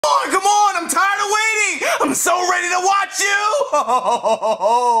I'm so ready to watch you!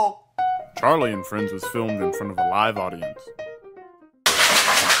 Charlie and Friends was filmed in front of a live audience.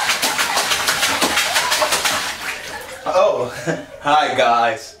 Oh, hi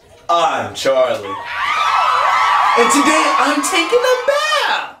guys. I'm Charlie. And today I'm taking a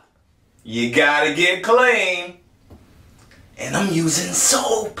bath. You gotta get clean. And I'm using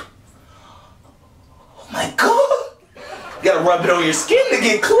soap. Oh my god. You gotta rub it on your skin to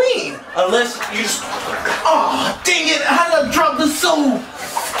get clean. Unless you just... Oh, dang it. How did I drop the soap?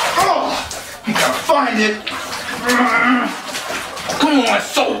 Oh, you gotta find it. Come on,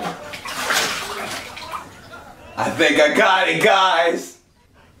 soap. I think I got it, guys.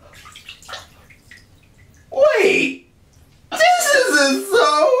 Wait. This isn't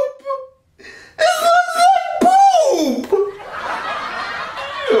soap. This looks like poop.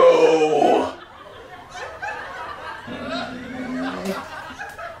 Oh.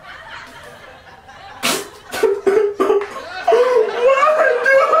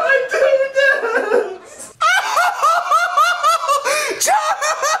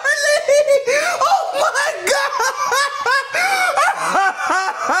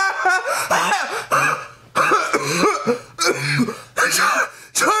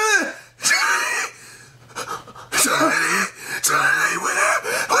 Charlie, what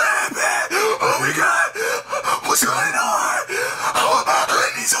happened? Oh my god, what's going on? Oh, I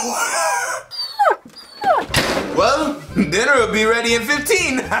need some water. Well, dinner will be ready in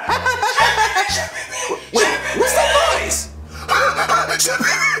 15. Wait, what's that noise?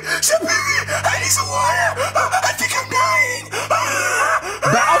 Baby, I need some water. I think I'm dying.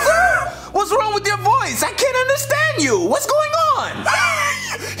 Bowser? What's wrong with your voice? I can't understand you. What's going on?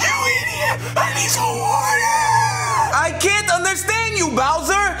 You idiot. I need some water. I can't understand you,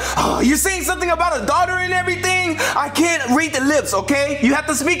 Bowser. Oh, you're saying something about a daughter and everything? I can't read the lips, okay? You have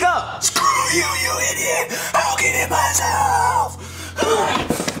to speak up. Screw you, you idiot. I'll get it myself.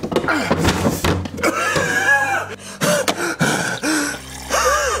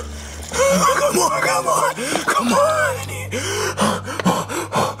 Come on.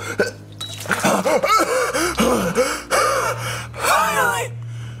 Finally.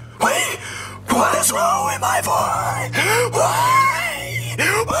 Wait, what is wrong with my voice? Why?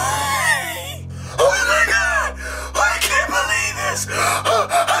 Oh my god, I can't believe this.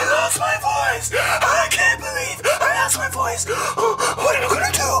 I lost my voice. I can't believe I lost my voice. What am I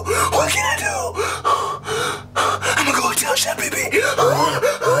gonna do? What can I do? I'm gonna go tell Chef Baby.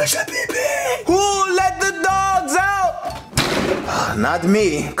 Chef Baby. Who let the dogs out? Not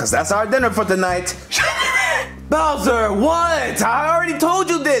me, because that's our dinner for tonight. Bowser, what? I already told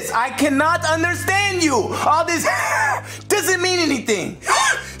you this. I cannot understand you. All this doesn't mean anything.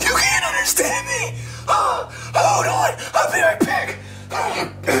 You can't understand me. Hold on. I'll be right back.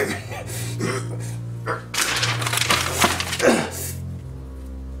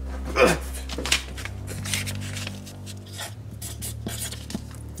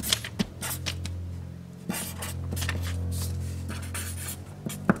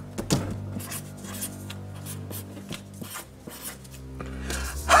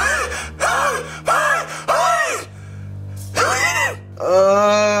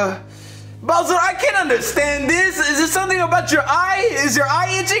 Bowser, I can't understand this. Is this something about your eye? Is your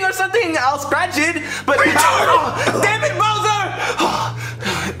eye itching or something? I'll scratch it. But damn it, Bowser!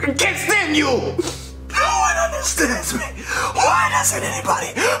 Can't stand you. No one understands me. Why doesn't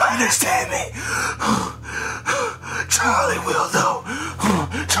anybody understand me? Charlie will, though.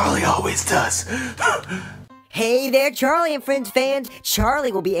 Charlie always does. Hey there, Charlie and Friends fans!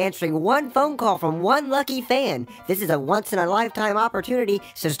 Charlie will be answering one phone call from one lucky fan. This is a once-in-a-lifetime opportunity,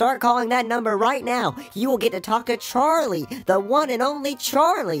 so start calling that number right now. You will get to talk to Charlie, the one and only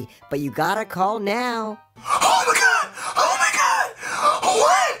Charlie. But you gotta call now. Oh my god! Oh my god!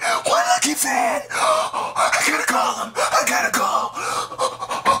 What? One lucky fan! I gotta call him! I gotta call!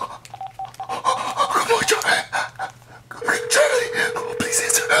 Come on, Charlie! Charlie! Please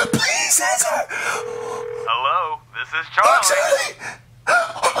answer! Please answer! Hello, this is Charlie. Oh, Charlie!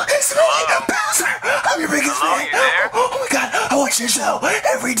 It's me, Bowser! I'm your biggest fan! You there? Oh my god, I watch your show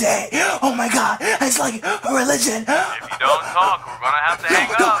every day! Oh my god, it's like a religion! If you don't talk, we're gonna have to hang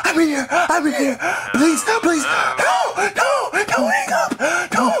No, up. I'm in here! Please, please! No, don't hang up!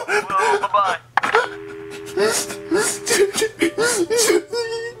 Don't! Well, bye-bye.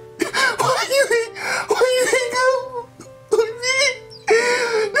 Why you hang up?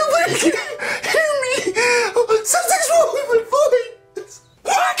 Nobody can hear me! Something's wrong with my voice!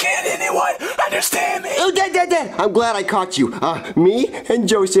 Why can't anyone understand me? Oh, Dad! Dad, I'm glad I caught you. Me and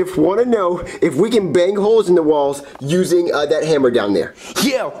Joseph want to know if we can bang holes in the walls using that hammer down there.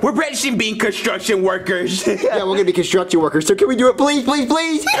 Yeah, we're practicing being construction workers. Yeah, we're gonna be construction workers, so can we do it, please, please,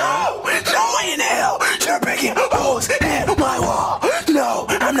 please? No way in hell you're breaking holes in my wall. No,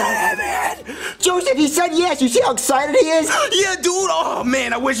 I'm not having it. Joseph, he said yes. You see how excited he is? Yeah, dude. Oh,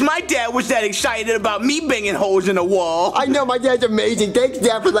 man, I wish my dad was that excited about me banging holes in the wall. I know, my dad's amazing. Thanks,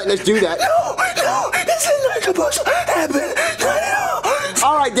 Dad, for letting us do that. No, this is not supposed to happen. Not at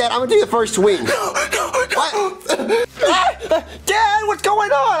all. All right, Dad, I'm gonna do the first swing. No. Dad, what's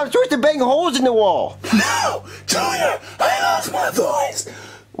going on? I'm supposed to bang holes in the wall. No, Junior, I lost my voice.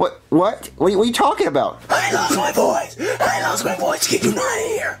 What? What are you talking about? I lost my voice. I lost my voice. Get you out of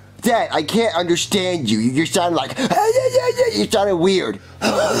here. Dad, I can't understand you. You sound like, you sounded weird.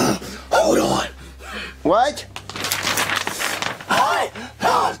 Hold on. What? I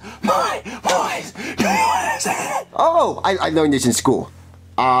lost my voice. Do you understand? Oh, I learned this in school.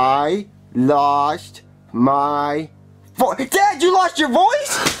 I lost my voice. Dad, you lost your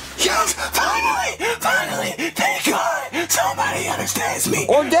voice? Yes, finally, thank God, somebody understands me.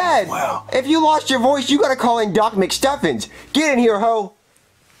 Or Dad, Well, if you lost your voice, you gotta call in Doc McStuffins. Get in here, ho.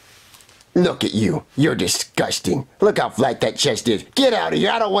 Look at you. You're disgusting. Look how flat that chest is. Get out of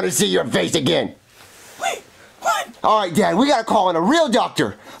here. I don't want to see your face again. wait, what? All right, Dad, we gotta call in a real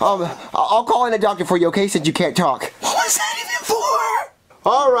doctor. I'll call in a doctor for you, okay, since you can't talk. What was that even for?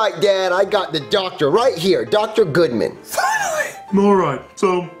 All right, Dad, I got the doctor right here, Dr. Goodman. Finally. All right,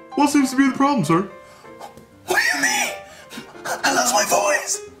 so what seems to be the problem, sir? What do you mean? I lost my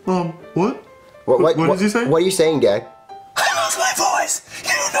voice. What? What did he say? What are you saying, Dad? I lost my voice. You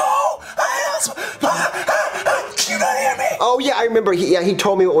know, I lost my... Can you not hear me? Oh, yeah, I remember. He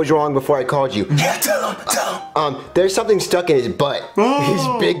told me what was wrong before I called you. Yeah, tell him. There's something stuck in his butt. Oh.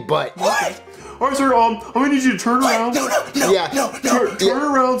 His big butt. What? All right, sir. I'm gonna need you to turn around. No. Yeah. Turn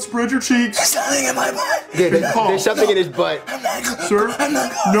around, spread your cheeks. There's something in my butt. There's something in his butt. Sir, I'm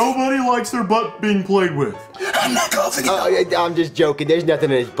not coughing. nobody likes their butt being played with. I'm not coughing. I'm just joking. There's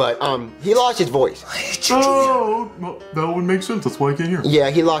nothing in his butt. He lost his voice. I hate you, Junior. Oh, well, that would make sense. That's why I can't hear. Yeah,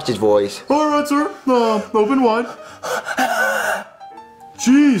 he lost his voice. All right, sir. Open wide.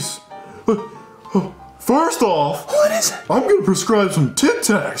 Jeez. First off, What is it? I'm gonna prescribe some Tic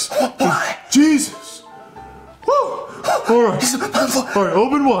Tacs. Why? Jesus. Woo. All right. All right.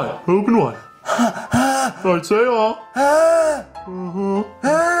 Open wide. Open wide. All right. Say all.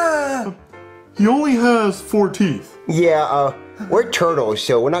 He only has 4 teeth. Yeah, we're turtles,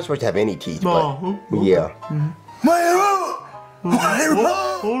 so we're not supposed to have any teeth. Oh, But, okay. yeah.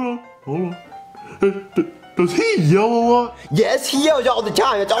 Hold on. Does he yell a lot? Yes, he yells all the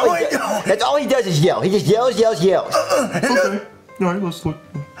time. That's all he does. That's all he does is yell. He just yells. Okay. All right. Let's look.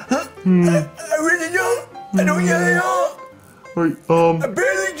 I really don't. I don't yell at all. All right. I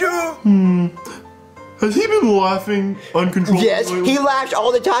barely do. Has he been laughing uncontrollably? Yes, he laughs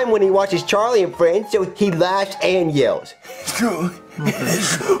all the time when he watches Charlie and Friends, so he laughs and yells. It's true.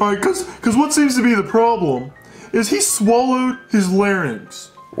 It's true. All right. Because what seems to be the problem is he swallowed his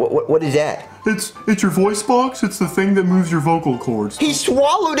larynx. What is that? It's your voice box. It's the thing that moves your vocal cords. He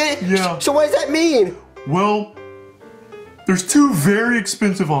swallowed it? Yeah. So what does that mean? Well, there's 2 very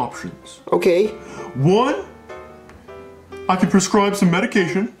expensive options. Okay. One, I can prescribe some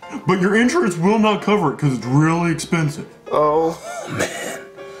medication, but your insurance will not cover it because it's really expensive. Oh, man.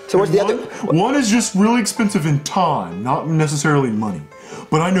 So what's the other? One is just really expensive in time, not necessarily money.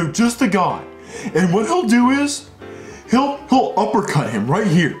 But I know just a guy, and what he'll do is he'll uppercut him right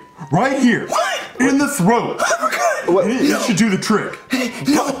here. What? In the throat. Uppercut. What? It should do the trick.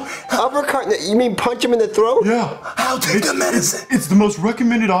 No. Uppercut? You mean punch him in the throat? Yeah. I'll take the medicine. It's the most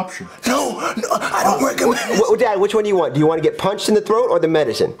recommended option. No, I don't recommend it. Dad, which one do you want? Do you want to get punched in the throat or the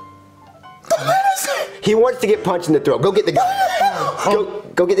medicine? The medicine. He wants to get punched in the throat. Go get the guy.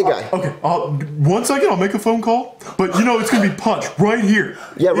 Go get the guy. Okay, 1 second, I'll make a phone call. But you know it's gonna be punched right here.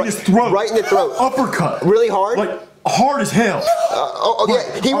 Yeah, in his throat. right in the throat. Uppercut. Really hard? Like hard as hell.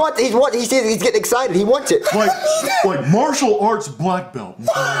 Yeah. He says he's getting excited. He wants it. Like martial arts black belt.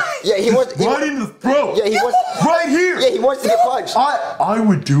 Yeah, he wants. Right in the throat. Yeah, he wants. Right here. Yeah, he wants to get punched. I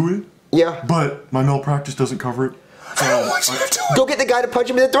would do it. Yeah. But my malpractice doesn't cover it. I don't want you to do it. Go get the guy to punch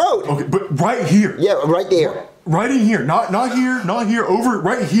him in the throat. Okay, but right here. Yeah, right there. Right in here. Not here. Over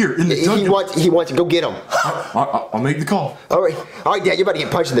right here in the He wants to go get him. I'll make the call. All right, Dad, you're about to get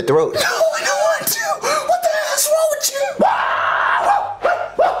punched in the throat. No, I don't want to. What the hell's wrong with you?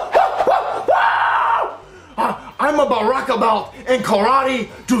 I'm a Baraka belt in karate,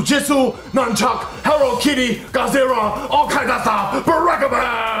 jujitsu, nunchuck, Hello Kitty, Gazera, all kind of stuff. Baraka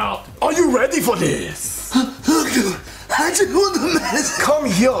belt. Are you ready for this? I just want the medicine. Come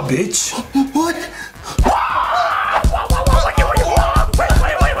here, bitch. What?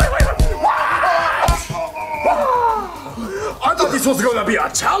 I thought this was gonna be a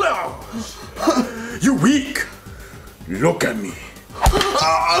challenge. You weak. Look at me.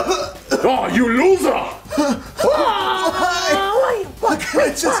 Oh, you loser. Why can't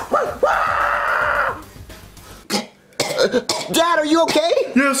I just... Dad, are you okay?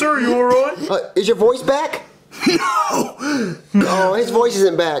 Yes, sir. You all right? Is your voice back? No! Oh, his voice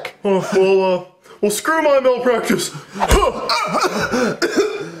isn't back. Oh, well, screw my malpractice.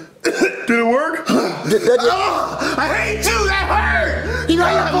 Did it work? I hate you! That hurt! You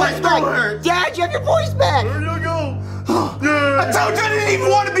got your voice back! Hurt. Dad, you have your voice back! There you go. I told you I didn't even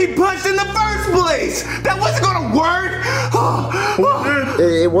want to be punched in the first place! That wasn't gonna work!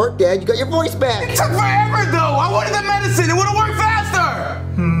 It worked, Dad. You got your voice back. It took forever though! I wanted the medicine! It would've worked faster!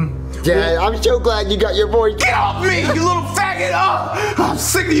 Dad, I'm so glad you got your voice Get off me, you little faggot! Oh, I'm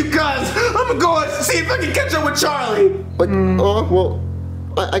sick of you guys! I'm gonna go and see if I can catch up with Charlie! But, well,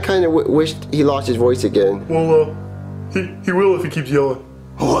 I kind of wished he lost his voice again. Well, he will if he keeps yelling.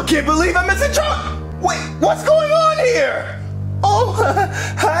 Oh, I can't believe I'm missing Charlie! Wait, what's going on here? Oh,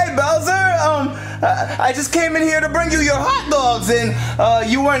 hi Bowser. I just came in here to bring you your hot dogs, and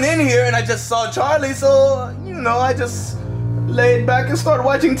you weren't in here, and I just saw Charlie, so you know I just laid back and started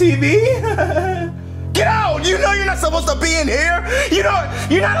watching TV. Get out! You know you're not supposed to be in here. You know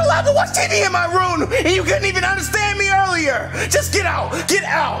you're not allowed to watch TV in my room, and you couldn't even understand me earlier. Just get out! Get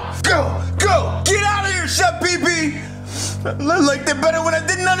out! Go! Get out of here, Chef Pee-Pee! I liked it better when I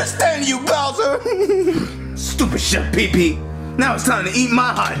didn't understand you, Bowser. Stupid Chef Pee-Pee. Now it's time to eat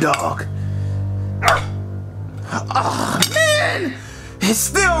my hot dog. Oh, man! It's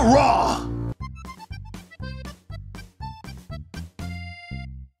still raw.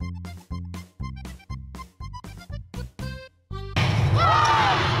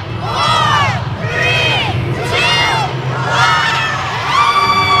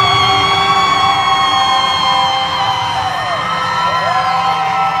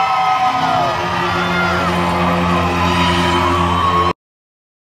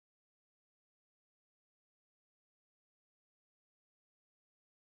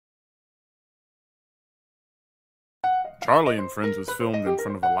 Charlie and Friends was filmed in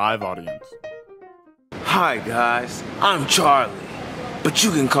front of a live audience. Hi guys, I'm Charlie, but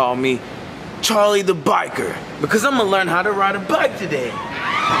you can call me Charlie the Biker, because I'm gonna learn how to ride a bike today.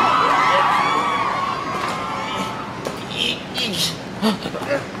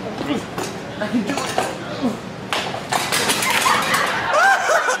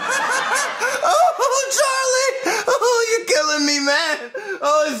 Oh, Charlie! Oh, you're killing me, man!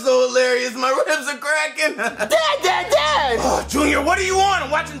 Oh, it's so hilarious. My ribs are cracking. Dad! Oh, Junior, what do you want?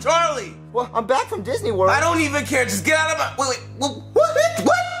 I'm watching Charlie. Well, I'm back from Disney World. I don't even care. Just get out of my... Wait. What?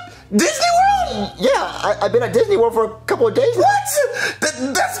 Disney World? Yeah, I've been at Disney World for a couple of days now. What?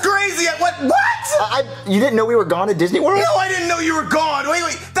 That's crazy. What? You didn't know we were gone to Disney World? No, I didn't know you were gone.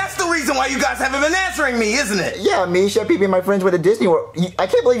 Wait. That's the reason why you guys haven't been answering me, isn't it? Yeah, me, Chef Pee-Pee, and my friends went to Disney World. I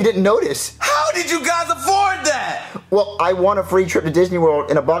can't believe you didn't notice. How did you guys afford that? Well, I won a free trip to Disney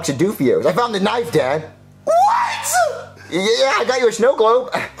World in a box of Doofios. I found the knife, Dad. What? Yeah, I got you a snow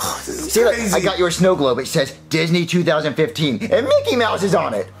globe. Oh, this is See, look, crazy. I got you a snow globe. It says Disney 2015, and Mickey Mouse is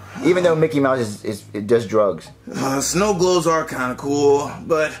on it. Even though Mickey Mouse does drugs. Snow globes are kind of cool,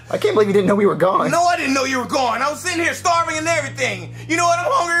 but... I can't believe you didn't know we were gone. No, I didn't know you were gone. I was sitting here starving and everything. You know what? I'm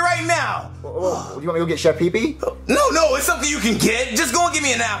hungry right now. Do you want me to go get Chef Pee-Pee? No, it's something you can get. Just go and give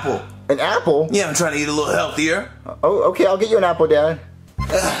me an apple. An apple? Yeah, I'm trying to eat a little healthier. Oh, okay, I'll get you an apple, Dad.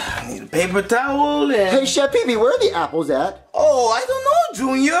 I need a paper towel and... Hey, Chef Pee-Pee, where are the apples at? Oh, I don't know,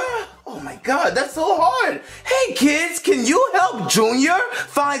 Junior. Oh my God, that's so hard. Hey kids, can you help Junior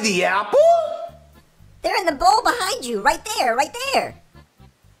find the apple? They're in the bowl behind you, right there.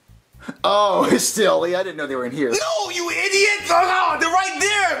 Oh, silly, I didn't know they were in here. No, you idiot! Oh, they're right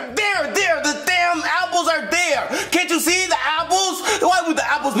there. There. The damn apples are there. Can't you see the apples? Why would the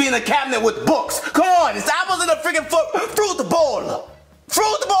apples be in the cabinet with books? Come on, it's apples in the freaking fruit bowl.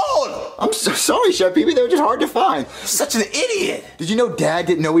 Fruit bowl! I'm so sorry, Chef Pee-Pee, they were just hard to find. Such an idiot. Did you know Dad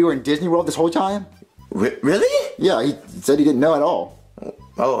didn't know we were in Disney World this whole time? Really? Yeah, he said he didn't know at all.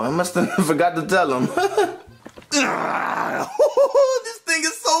 Oh, I must have forgot to tell him. This thing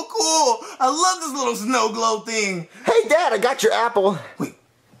is so cool. I love this little snow globe thing. Hey, Dad, I got your apple. Wait.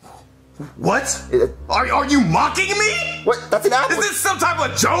 What? Are you mocking me? What? That's an apple. Is this some type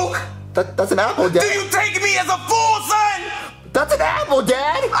of joke? That's an apple, Dad. Do you take me as a fool, son? That's an apple,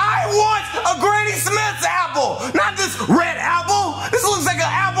 Dad! I want a Granny Smith's apple, not this red apple. This looks like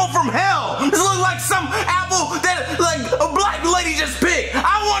an apple from hell. This looks like some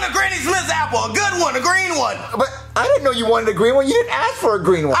one. But I didn't know you wanted a green one. You didn't ask for a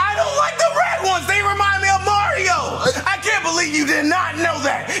green one. I don't like the red ones. They remind me of Mario. I can't believe you did not know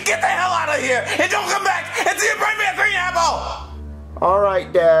that. Get the hell out of here and don't come back until you bring me a green apple. All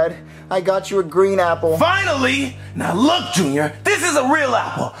right, Dad. I got you a green apple. Finally! Now look, Junior, this is a real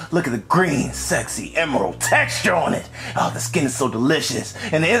apple. Look at the green, sexy emerald texture on it. Oh, the skin is so delicious,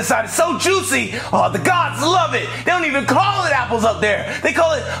 and the inside is so juicy. Oh, the gods love it. They don't even call it apples up there. They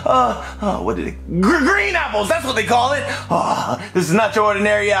call it, what did it? Green apples, that's what they call it. Oh, this is not your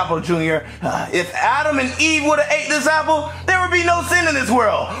ordinary apple, Junior. If Adam and Eve would have ate this apple, there would be no sin in this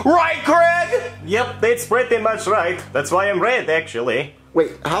world. Right, Craig? Yep, that's pretty much right. That's why I'm red, actually. Wait,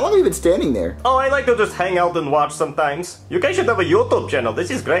 how long have you been standing there? Oh, I like to just hang out and watch sometimes. You guys should have a YouTube channel.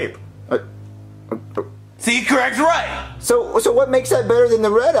 This is great. See, Craig's right. So what makes that better than the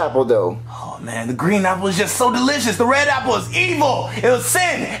red apple, though? Oh man, the green apple is just so delicious. The red apple is evil. It was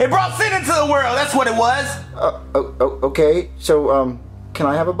sin. It brought sin into the world. That's what it was. Okay. So, can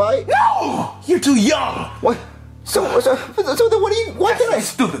I have a bite? No! You're too young. What? So then what do you, why can't Ask a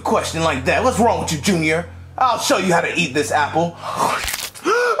stupid question like that. What's wrong with you, Junior? I'll show you how to eat this apple.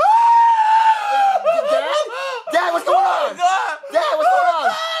 Dad, what's going on? Dad, what's going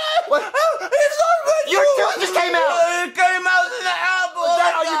on? What? It's not good. Your tooth just came out. It came out in the apple.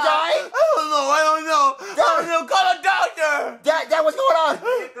 Dad, are you dying? I don't know. Dad, Call a doctor. Dad, what's going on?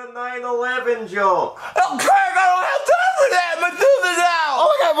 It's a 9/11 joke. Oh, Craig, I don't have time for that. My tooth is out. Oh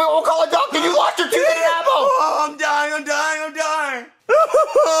my God, we'll call a doctor. You lost your tooth in an apple. Oh, I'm dying.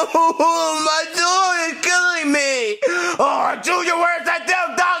 My tooth is killing me. Oh, Junior, where's that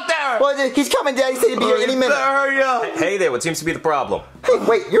damn doctor? Well, he's coming, Dad. He said he'd be here any minute. Hurry up. Hey there, what seems to be the problem? Hey,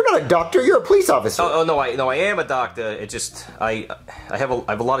 wait, you're not a doctor. You're a police officer. Oh no, I am a doctor. It just I have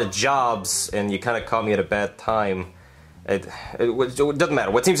a lot of jobs, and you kind of caught me at a bad time. It doesn't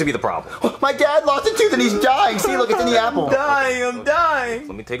matter. What seems to be the problem? My dad lost a tooth and he's dying. See, look, it's in the apple. I'm dying.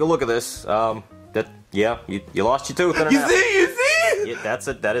 Let me take a look at this. You lost your tooth in an You apple. see? Yeah,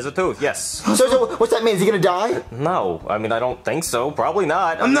 that is a tooth. Yes. So what's that mean? Is he gonna die? No, I mean I don't think so. Probably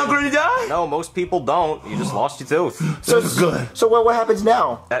not. I'm not going to die? No, most people don't. You just lost your tooth. So good. So what happens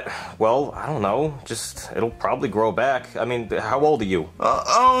now? Well, I don't know. Just it'll probably grow back. I mean, how old are you?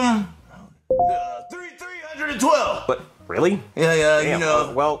 312. But really? Yeah, Damn, you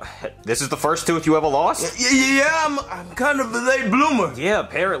know. well, this is the first tooth you ever lost? Yeah, I'm kind of a late bloomer. Yeah,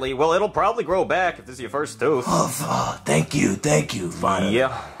 apparently. Well, it'll probably grow back if this is your first tooth. Oh, thank you, finally.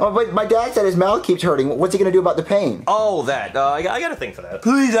 Yeah. Oh, but my dad said his mouth keeps hurting. What's he gonna do about the pain? Oh, that. I got a thing for that.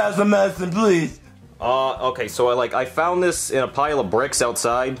 Please have some medicine, please. Okay, so I found this in a pile of bricks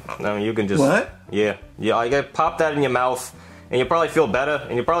outside. I mean, you can just... What? Yeah, I got pop that in your mouth, and you'll probably feel better,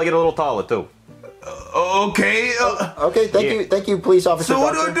 and you'll probably get a little taller, too. Okay. Okay, thank you, police officer. So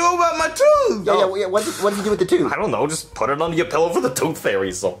what do I do about my tooth? Yeah. What does he do with the tooth? I don't know, just put it under your pillow for the tooth fairy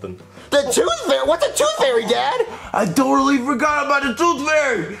or something. The tooth fairy? What's a tooth fairy, Dad? I totally forgot about the tooth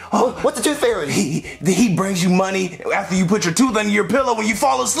fairy. What's a tooth fairy? He brings you money after you put your tooth under your pillow when you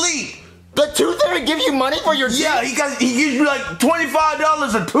fall asleep. The tooth fairy gives you money for your teeth? Yeah, he gives you like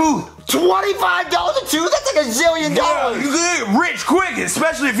 $25 a tooth. $25 a tooth? That's like $1 zillion. Yeah, you get rich quick,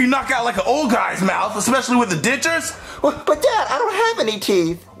 especially if you knock out like an old guy's mouth, especially with the dentures. Well, but Dad, I don't have any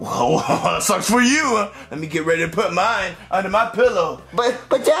teeth. Well, sucks for you. Let me get ready to put mine under my pillow. But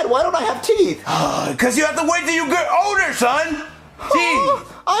Dad, why don't I have teeth? Because you have to wait till you get older, son. Teeth.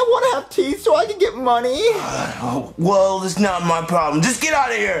 I want to have teeth so I can get money. Well, it's not my problem. Just get out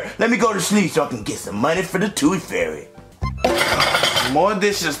of here. Let me go to sleep so I can get some money for the tooth fairy. More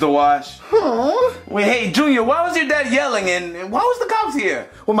dishes to wash. Wait, hey, Junior, why was your dad yelling and why was the cops here?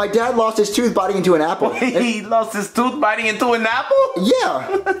 Well, my dad lost his tooth biting into an apple. He lost his tooth biting into an apple? Yeah.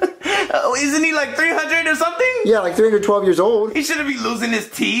 Isn't he like 300 or something? Yeah, like 312 years old. He shouldn't be losing his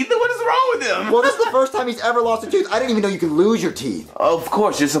teeth. What is wrong with him? Well, this is the first time he's ever lost a tooth. I didn't even know you could lose your teeth. Of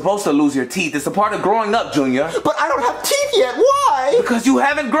course, you're supposed to lose your teeth. It's a part of growing up, Junior. But I don't have teeth yet. Why? Because you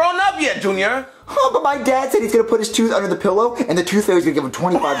haven't grown up yet, Junior. Oh, but my dad said he's going to put his tooth under the pillow, and the tooth fairy's going to give him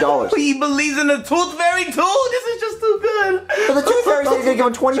 $25. He believes in the tooth fairy too? This is just too good. But the tooth fairy said he's going to give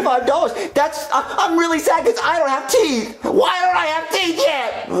him $25. I'm really sad because I don't have teeth. Why don't I have teeth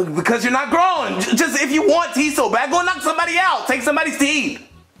yet? Because you're not growing. Just if you want teeth so bad, go knock somebody out. Take somebody's teeth.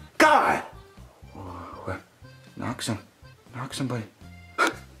 God. Knock somebody.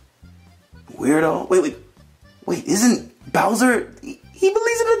 Weirdo. Wait, isn't Bowser... He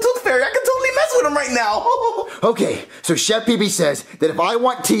believes in the tooth fairy. I can totally mess with him right now. Okay, so Chef PB says that if I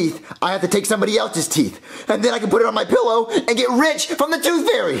want teeth, I have to take somebody else's teeth. And then I can put it on my pillow and get rich from the tooth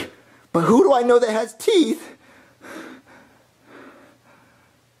fairy. But who do I know that has teeth?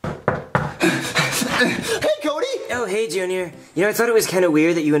 Hey, Cody! Oh, hey, Junior. You know, I thought it was kind of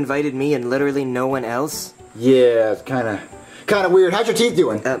weird that you invited me and literally no one else. Yeah, it's kind of weird. How's your teeth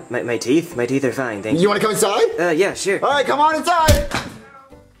doing? My teeth? My teeth are fine, thank you. You want to come inside? Yeah, sure. All right, come on inside.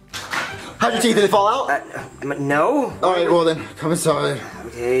 How's your teeth? Did they fall out? No. All right, well then, come inside.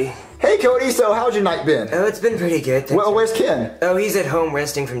 Okay. Hey, Cody, so how's your night been? Oh, it's been pretty good. Well, where's Ken? Oh, he's at home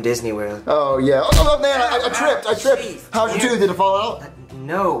resting from Disney World. Oh, yeah. Oh, man, I tripped. Jeez, How's your tooth? Did it fall out?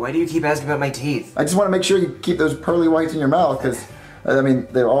 No, why do you keep asking about my teeth? I just want to make sure you keep those pearly whites in your mouth, because, I mean,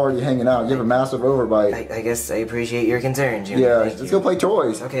 they're already hanging out. You have a massive overbite. I guess I appreciate your concern, Junior. Yeah, Thank let's you. go play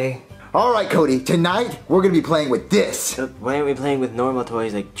toys. Okay. All right, Cody, tonight we're going to be playing with this. Why aren't we playing with normal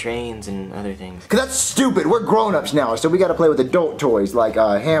toys like trains and other things? Because that's stupid. We're grown-ups now, so we got to play with adult toys like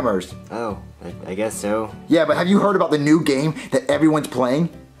hammers. Oh, I guess so. Yeah, but have you heard about the new game that everyone's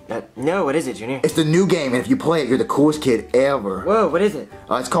playing? No, what is it, Junior? It's the new game, and if you play it, you're the coolest kid ever. Whoa, what is it?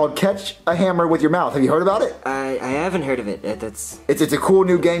 It's called Catch a Hammer with Your Mouth. Have you heard about it? I haven't heard of it. It's a cool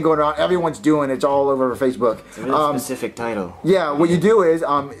new game going on. Everyone's doing it. It's all over Facebook. It's a really specific title. Yeah, what you do is,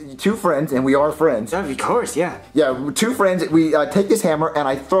 two friends, and we are friends. Oh, of course, yeah. Yeah, two friends, we take this hammer, and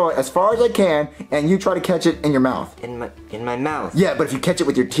I throw it as far as I can, and you try to catch it in your mouth. In my mouth? Yeah, but if you catch it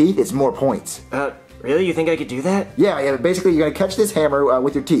with your teeth, it's more points. Really? You think I could do that? Yeah, basically you're gonna catch this hammer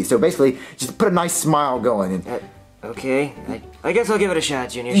with your teeth. So basically, just put a nice smile going. And okay. I guess I'll give it a shot,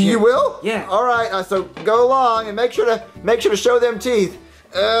 Junior. You will? Yeah. All right. So go along and make sure to show them teeth.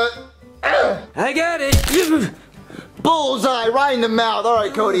 I got it. Bullseye right in the mouth. All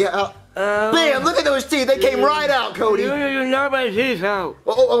right, Cody. Bam! Look at those teeth. They came right out, Cody. You knocked my teeth out.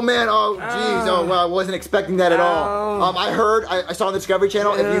 Oh man. Oh jeez. Oh well, I wasn't expecting that at all. I heard. I saw on the Discovery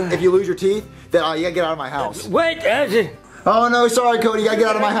Channel. If you lose your teeth, then you gotta get out of my house. Wait. Oh no, sorry, Cody. You gotta get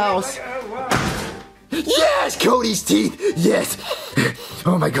out of my house. Yes, Cody's teeth. Yes.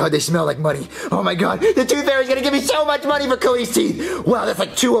 Oh my God, they smell like money. Oh my God, the Tooth Fairy's gonna give me so much money for Cody's teeth. Wow, that's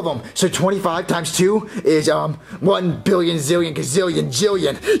like 2 of them. So 25 times 2 is 1 billion zillion gazillion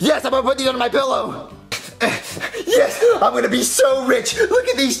jillion. Yes, I'm gonna put these under my pillow. Yes, I'm gonna be so rich. Look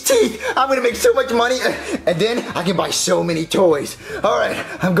at these teeth. I'm gonna make so much money, and then I can buy so many toys. All right,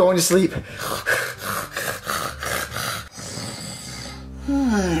 I'm going to sleep.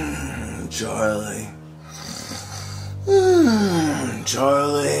 Charlie.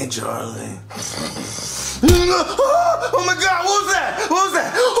 Charlie. Oh my God, what was that?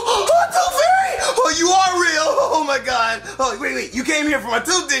 Oh, Tooth Fairy! Oh, you are real! Oh my God! Oh, wait, you came here for my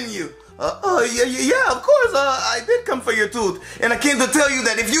tooth, didn't you? Yeah, of course, I did come for your tooth. And I came to tell you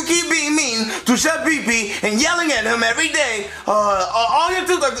that if you keep being mean to Chef Pee-Pee and yelling at him every day, all your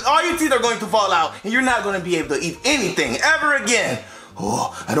teeth are going to fall out, and you're not going to be able to eat anything ever again.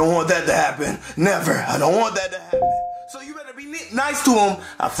 Oh, I don't want that to happen. Never. I don't want that to happen. So you better be nice to him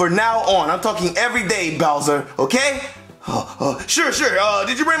for now on. I'm talking every day, Bowser, okay? Sure.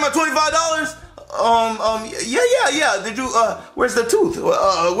 Did you bring my $25? Yeah. Did you, where's the tooth?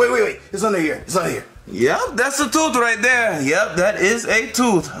 Wait. It's under here. Yep, that's a tooth right there. Yep, that is a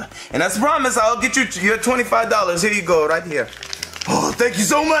tooth. And as promised, I'll get you your $25. Here you go, right here. Oh, thank you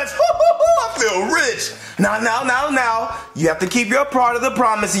so much. I feel rich. Now, you have to keep your part of the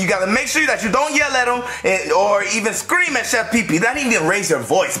promise, and you gotta make sure that you don't yell at him or even scream at Chef Pee-Pee. That ain't even raise your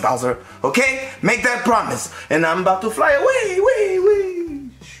voice, Bowser. Okay? Make that promise. And I'm about to fly away.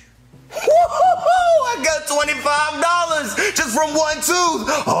 I got $25 just from one tooth.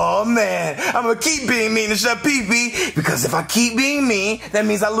 Oh man, I'm gonna keep being mean to Chef Pee-Pee, because if I keep being mean, that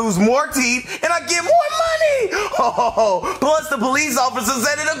means I lose more teeth and I get more money. Oh, plus the police officer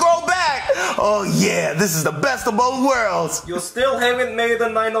said it'll grow back. Oh yeah, this is the best of both worlds. You still haven't made a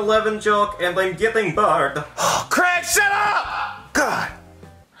 9/11 joke, and I'm getting bored. Craig, shut up! God.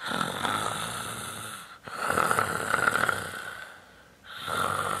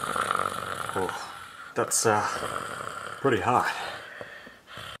 That's, pretty hot.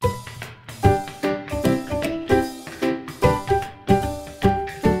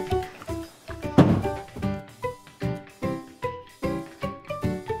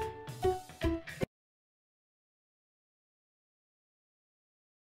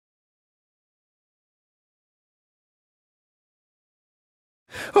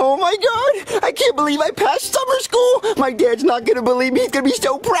 Oh my God! I can't believe I passed summer school! My dad's not gonna believe me. He's gonna be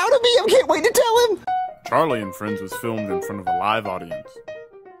so proud of me. I can't wait to tell him. Charlie and Friends was filmed in front of a live audience.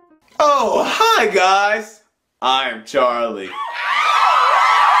 Oh, hi guys. I'm Charlie.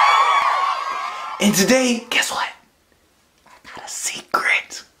 And today, guess what? I got a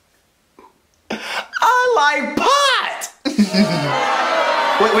secret. I like pot.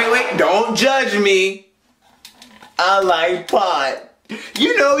 Wait, don't judge me. I like pot.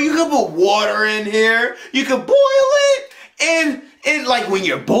 You know, you can put water in here. You can boil it. And like when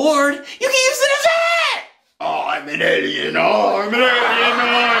you're bored, you can use it as a hat. Oh, I'm an alien. Oh, I'm an alien.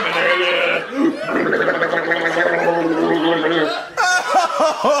 Oh, I'm an alien.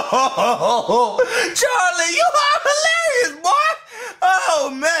 Oh, Charlie, you are hilarious, boy. Oh,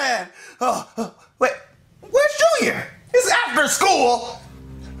 man. Wait, where's Junior? It's after school.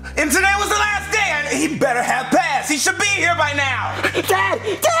 And today was the last day. He better have passed. He should be here by now. Dad!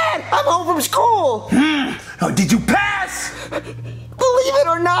 I'm home from school! Oh, did you pass? Believe it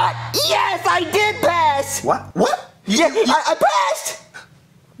or not, yes, I did pass! What? Yeah, I passed!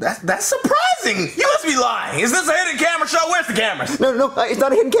 That's surprising. You must be lying. Is this a hidden camera show? Where's the cameras? No, it's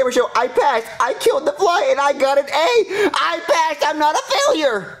not a hidden camera show. I passed. I killed the fly and I got an A. I passed. I'm not a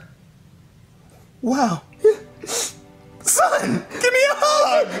failure. Wow. Son, give me a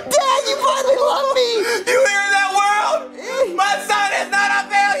hug. Dad, you finally love me. You hear that, world? My son is not a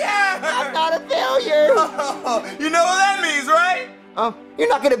failure. I'm not a failure. You know what that means, right? You're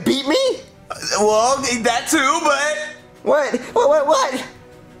not gonna beat me? Well, that too, but... What?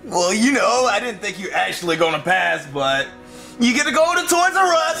 Well, you know, I didn't think you actually gonna pass, but... You get to go to Toys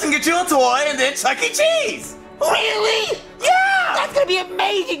R Us and get you a toy and then Chuck E. Cheese. Really? Yeah! That's gonna be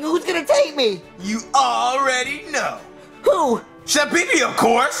amazing. Who's gonna take me? You already know. Who? Chef Pee-Pee, of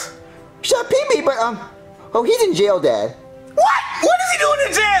course. Chef Pee-Pee, but, oh, he's in jail, Dad. What? What is he doing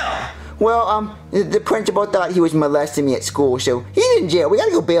in jail? Well, the principal thought he was molesting me at school, so he's in jail. We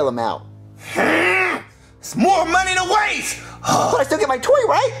gotta go bail him out. It's more money to waste. But I still get my toy,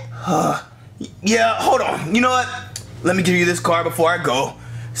 right? Yeah, hold on. You know what? Let me give you this card before I go.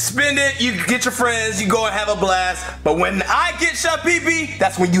 Spend it, you get your friends, you go and have a blast. But when I get Chef Pee-Pee,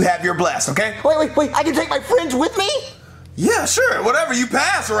 that's when you have your blast, okay? Wait, I can take my friends with me? Yeah, sure, whatever, you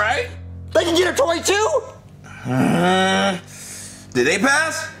pass, right? They can get a toy too? Did they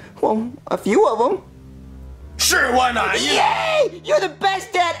pass? Well, a few of them. Sure, why not? Yay! You're the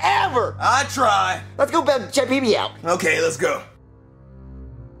best dad ever! I try. Let's go bail Chef Pee-Pee out. Okay, let's go.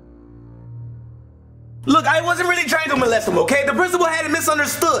 Look, I wasn't really trying to molest him, okay? The principal had it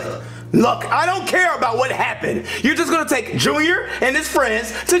misunderstood. Look, I don't care about what happened. You're just gonna take Junior and his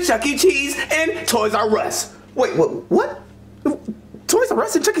friends to Chuck E. Cheese and Toys R Us. Wait, what? Toys R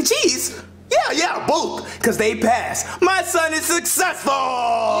Us and Chuck E. Cheese? Yeah, both, because they passed. My son is successful! Yeah,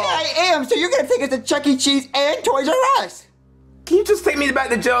 I am, so you're gonna take us to Chuck E. Cheese and Toys R Us. Can you just take me back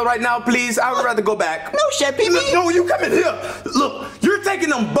to jail right now, please? I would rather go back. No, Chef Pee-Pee. No, you come in here. Look, you're taking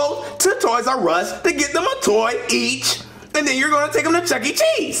them both to Toys R Us to get them a toy each, and then you're gonna take them to Chuck E.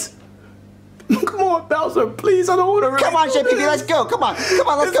 Cheese. Come on, Bowser, please. I don't want to. Really Come on, Chef Pee-Pee, let's go. Come on, let's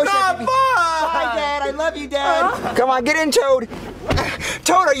go, Chef Chef Pee-Pee. Bye, Dad. I love you, Dad. Come on, get in, Toad.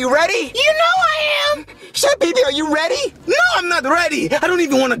 Toad, are you ready? You know I am. Chef Pee-Pee, are you ready? No, I'm not ready. I don't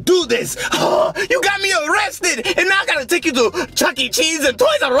even want to do this. You got me arrested, and now I gotta take you to Chuck E. Cheese and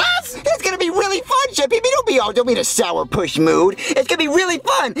Toys R Us. It's gonna be really fun, Chef Pee-Pee. Don't be in a sour push mood. It's gonna be really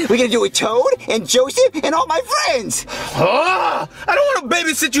fun. We're gonna do it with Toad and Joseph and all my friends. I don't want to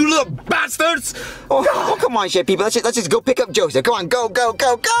babysit you little bastards. Oh, come on, Chef Pee-Pee. Let's just go pick up Joseph. Come on, go.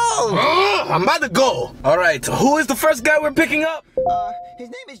 I'm about to go. All right, so who is the first guy we're picking up? His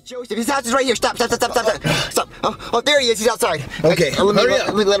name is Joseph. His house is right here. Stop. Oh, there he is. He's outside. Okay, hurry up.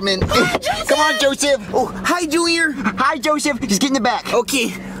 Let me let him in. Come on, Joseph. Oh, hi, Junior. Hi, Joseph. Just get in the back.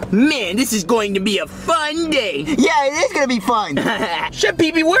 Okay. Man, this is going to be a fun day. Yeah, it is gonna be fun. Chef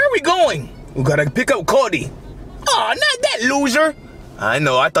Pee-Pee, where are we going? We gotta pick up Cody. Oh, not that loser. I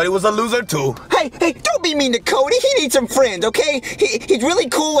know, I thought he was a loser too. Hey, don't be mean to Cody. He needs some friends, okay? He's really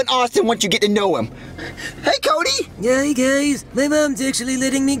cool and awesome once you get to know him. Hey, Cody. Hi, guys. My mom's actually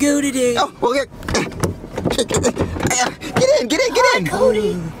letting me go today. Oh, well, here. Get in.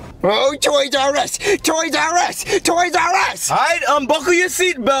 Cody. Oh, Toys R Us. Toys R Us. All right, unbuckle your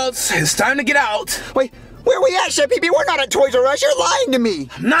seatbelts. It's time to get out. Wait, where are we at, Chef Pee-Pee? We're not at Toys R Us. You're lying to me.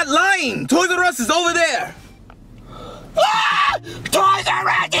 I'm not lying. Toys R Us is over there. Ah! Toys R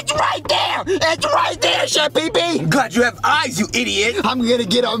Us, it's right there! It's right there, Chef Pee-Pee! I'm glad you have eyes, you idiot. I'm gonna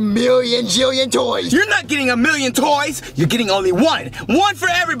get a million jillion toys! You're not getting a million toys. You're getting only one. One for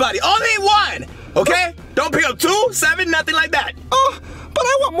everybody. Only one. Okay? Don't pick up 2, 7, nothing like that. Oh, but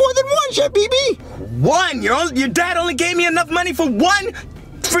I want more than one, Chef Pee-Pee! One? Your dad only gave me enough money for one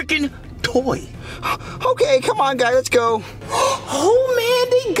freaking toy. Okay, come on, guys, let's go. Oh, man,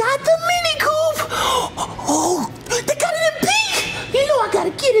 they got the Mini Coupe. Oh, they got it in pink. You know I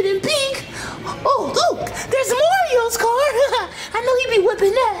gotta get it in pink. Oh, look, there's Mario's car. I know he'd be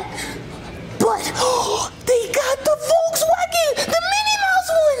whipping that. But they got the Volkswagen, the Minnie Mouse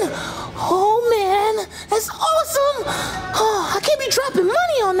one. Oh, man, that's awesome. Oh, I can't be dropping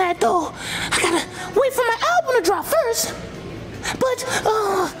that though. I gotta wait for my album to drop first. But I'm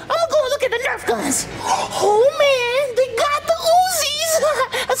gonna go and look at the Nerf guns. Oh man, they got the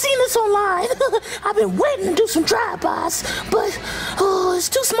Uzis. I've seen this online. I've been waiting to do some drive-bys, but it's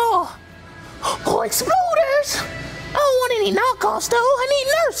too small. Oh, exploders. I don't want any knockoffs though. I need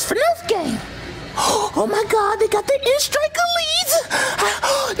Nerfs for Nerf game. Oh my God, they got the N-Strike Elites.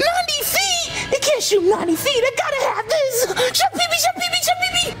 90 feet. It can't shoot 90 feet. I gotta have this. Shut pee-pee, shut pee-pee, shut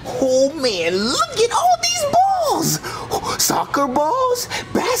pee-pee. Oh man, look at all these balls. Soccer balls,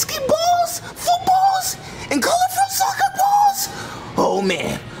 basketballs, footballs, and colorful soccer balls. Oh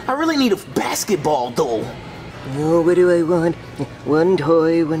man, I really need a basketball though. Oh, what do I want? One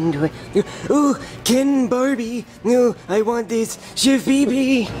toy, one toy. Oh, Ken Barbie. No, I want this Chef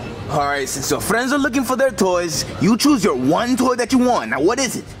Pee-Pee. Alright, since your friends are looking for their toys, you choose your one toy that you want. Now what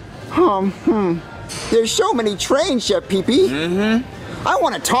is it? There's so many trains, Chef Pee-Pee. I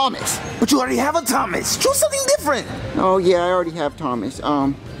want a Thomas. But you already have a Thomas. Choose something different. Oh yeah, I already have Thomas.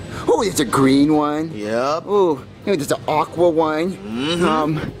 Oh, there's a green one. Yep. Oh, there's an aqua one.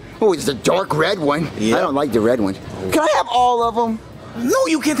 Oh, there's a dark red one. Yep. I don't like the red one. Can I have all of them? No,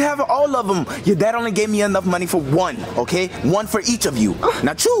 you can't have all of them. Your dad only gave me enough money for one, okay? One for each of you.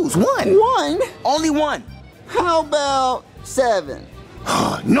 Now choose one. One? Only one. How about 7?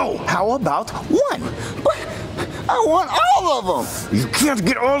 No, how about 1? But I want all of them. You can't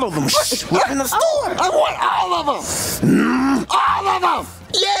get all of them. Shh, we're in the store. I want all of them. All of them.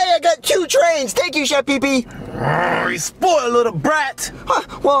 Yay, I got 2 trains. Thank you, Chef Pee-Pee. You spoiled little brat.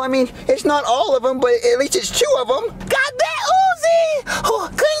 Well, I mean, it's not all of them, but at least it's 2 of them. Got that Uzi! Oh,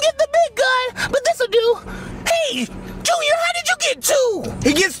 couldn't get the big gun, but this'll do. Hey, Junior, how did you get 2?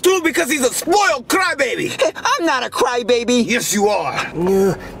 He gets 2 because he's a spoiled crybaby. I'm not a crybaby. Yes, you are.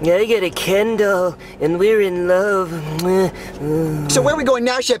 I got a Ken doll, and we're in love. So where are we going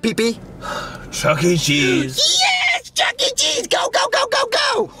now, Chef Pee-Pee? Chuck E. Cheese. Yes, Chuck E. Cheese. Go, go, go, go,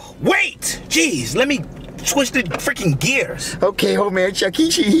 go. Wait, jeez, let me switch the freaking gears. Okay, old man, Chuck E.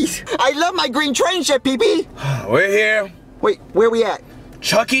 Cheese. I love my green train, Chef Pee-Pee. We're here. Wait, where are we at?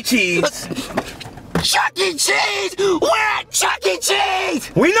 Chuck E. Cheese. Chuck E. Cheese! We're at Chuck E.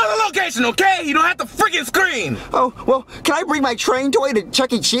 Cheese! We know the location, okay? You don't have to freaking scream. Oh, well, can I bring my train toy to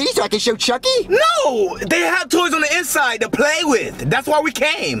Chuck E. Cheese so I can show Chucky? No! They have toys on the inside to play with. That's why we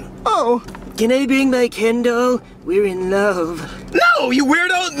came. Oh. Can I bring my Ken doll? We're in love. No, you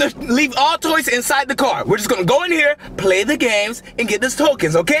weirdo! Leave all toys inside the car. We're just gonna go in here, play the games, and get these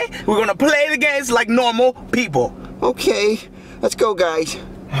tokens, okay? We're gonna play the games like normal people. Okay, let's go, guys.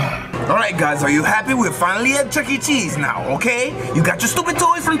 Alright guys, are you happy? We're finally at Chuck E. Cheese now, okay? You got your stupid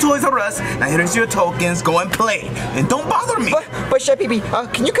toys from Toys R Us. Now here's your tokens. Go and play. And don't bother me. But Chef Pee-Pee,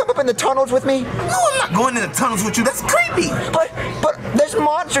 can you come up in the tunnels with me? No, I'm not going in the tunnels with you. That's creepy. But there's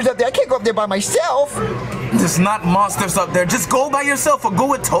monsters up there. I can't go up there by myself. There's not monsters up there. Just go by yourself or go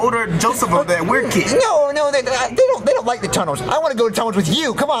with Toad or Joseph over there. We're kids. No, they don't like the tunnels. I want to go to tunnels with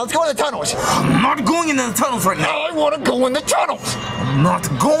you. Come on, let's go in the tunnels. I'm not going into the tunnels right now. I want to go in the tunnels. I'm not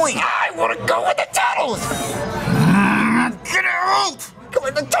going. I want to go in the tunnels. Get out. Come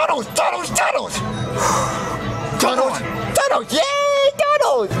in the tunnels, tunnels, tunnels. Tunnels, tunnels, yay,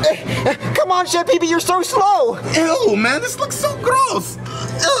 tunnels. Come on, Chef Pee-Pee, you're so slow. Ew, man, this looks so gross.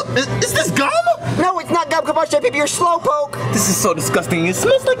 Is this gum? No, it's not gum. Come on, Chef Pee-Pee, you're slowpoke. This is so disgusting. It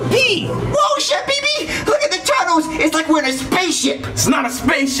smells like pee. Whoa, Chef Pee-Pee, look at the tunnels. It's like we're in a spaceship. It's not a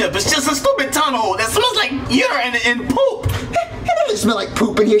spaceship. It's just a stupid tunnel that smells like urine and poop. It doesn't smell like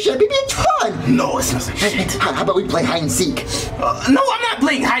poop in here, Chef Pee-Pee. It's fun. No, it smells like shit. How about we play hide and seek? No, I'm not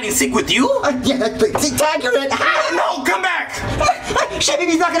playing hide and seek with you. Yeah, let's play. See, tag, you're in. No, come back. Chef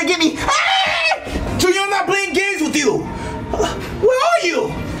Pee-Pee's not gonna get me. Junior, I'm not playing games with you. Where are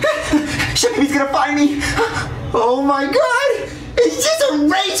you? Chef Pee-Pee's gonna find me. Oh my God! Is this a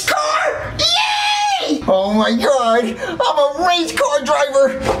race car? Yay! Oh my God! I'm a race car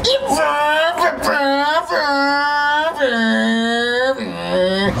driver.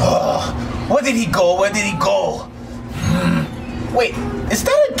 Where did he go? Where did he go? Wait, is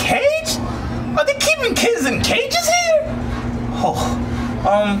that a cage? Are they keeping kids in cages here? Oh,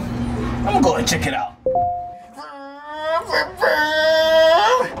 I'm gonna go and check it out.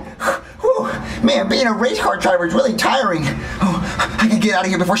 Man, being a race car driver is really tiring. Oh, I can get out of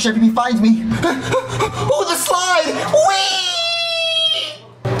here before Chef Pee-Pee finds me. Oh, the slide! Whee!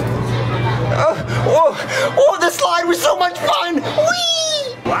 Oh, the slide was so much fun!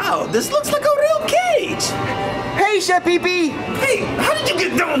 Whee! Wow, this looks like a real cage. Hey, Chef Pee-Pee! Hey, how did you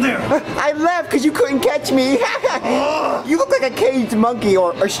get down there? I left because you couldn't catch me. You look like like a caged monkey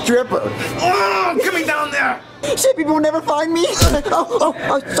or a stripper. Oh, get me down there. Shit, people will never find me.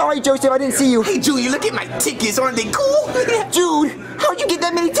 Oh, sorry, Joseph, I didn't see you. Hey, Junior, look at my tickets. Aren't they cool? Dude, how'd you get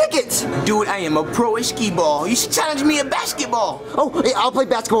that many tickets? Dude, I am a pro at skee ball. You should challenge me at basketball. Oh, yeah, I'll play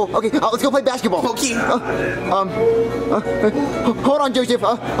basketball. Okay, let's go play basketball. Okay. Hold on, Joseph.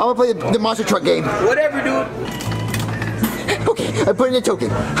 I'm gonna play the monster truck game. Whatever, dude. Okay, I put in a token.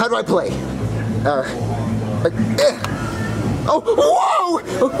 How do I play? Oh, whoa!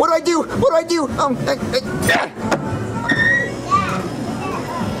 What do I do? What do I do?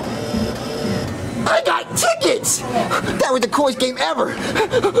 I got tickets! That was the coolest game ever.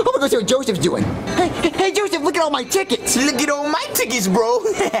 I'm gonna go see what Joseph's doing. Hey, Joseph, look at all my tickets. Look at all my tickets, bro.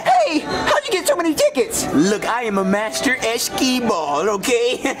 Hey, how'd you get so many tickets? Look, I am a master at skee ball,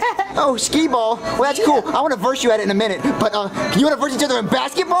 okay? Oh, skee ball? Well, that's cool. I want to verse you at it in a minute. But, can you want to verse each other in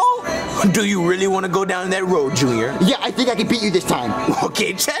basketball? Do you really want to go down that road, Junior? Yeah, I think I can beat you this time.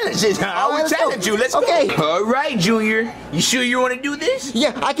 Okay, challenge it. I will challenge you. Let's go. All right, Junior. You sure you want to do this?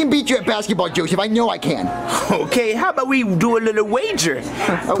 Yeah, I can beat you at basketball, Joseph. I know I can. Okay, how about we do a little wager?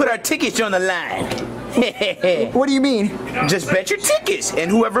 Put our tickets on the line. What do you mean? Just bet your tickets, and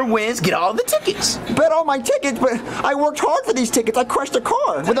whoever wins get all the tickets. Bet all my tickets, but I worked hard for these tickets. I crushed a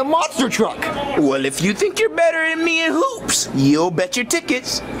car with a monster truck. Well, if you think you're better than me in hoops, you'll bet your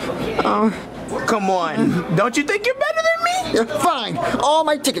tickets. Come on. Don't you think you're better than me? Yeah, fine. All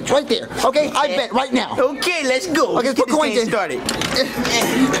my tickets right there. Okay, I bet right now. Okay, let's go. Okay, let's put coins in. Started.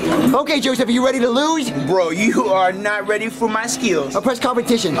 Okay, Joseph, are you ready to lose? Bro, you are not ready for my skills. I'll press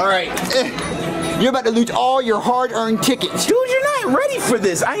competition. All right. You're about to lose all your hard-earned tickets. Dude, you're not ready for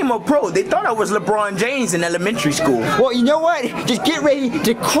this. I am a pro. They thought I was LeBron James in elementary school. Well, you know what? Just get ready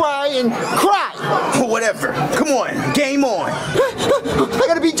to cry and cry. Whatever. Come on. Game on. I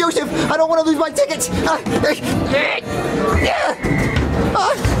gotta beat Joseph. I don't want to lose my tickets.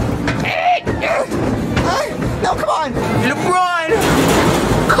 Now, come on. LeBron.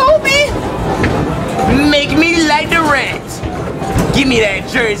 Kobe. Make me like the Rams. Give me that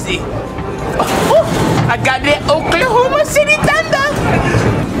jersey. I got that Oklahoma City Thunder.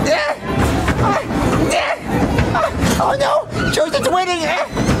 Oh no, Joseph's winning. I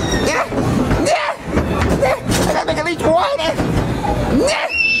gotta make at least one.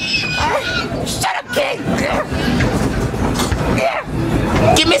 Shut up, kid.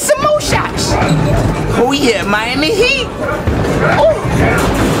 Give me some more shots. Oh yeah, Miami Heat. Oh,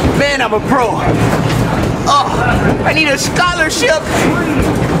 man, I'm a pro. Oh, I need a scholarship.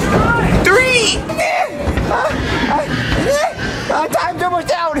 3. Time's almost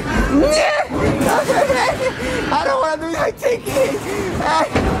down. I don't want to lose my ticket.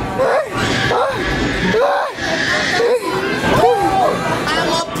 I'm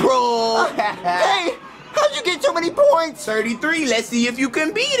a pro. Hey, how'd you get so many points? 33. Let's see if you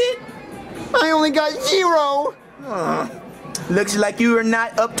can beat it. I only got 0. Looks like you are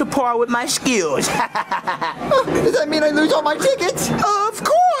not up to par with my skills. Does that mean I lose all my tickets? Of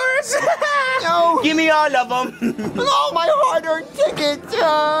course. No. Give me all of them. All my hard-earned tickets.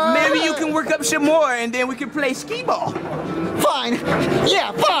 Maybe you can work up some more and then we can play skee ball. Fine.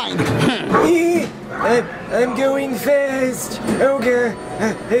 Yeah, fine. I'm going fast. Oh God,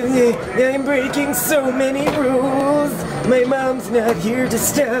 I'm breaking so many rules. My mom's not here to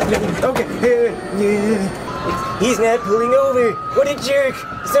stop me. Okay, he's not pulling over. What a jerk!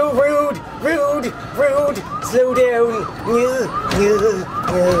 So rude. Slow down.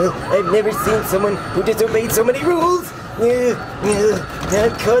 I've never seen someone who disobeyed so many rules.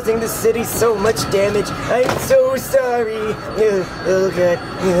 Not causing the city so much damage. I'm so sorry. Oh God.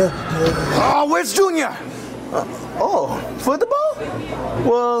 Oh, where's Junior? Football?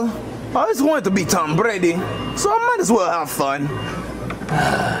 Well, I always wanted to be Tom Brady, so I might as well have fun.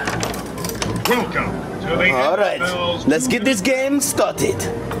 Welcome to the All right, let's get this game started.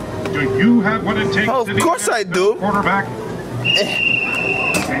 Do you have what it takes Of to be course I do. quarterback?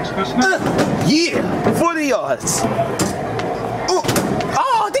 Face the snap. Yeah, for the yards.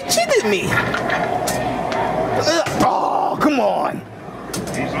 Oh, they cheated me. Oh, come on.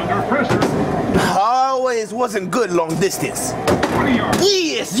 He's under pressure. I always wasn't good long distance. 20 yards.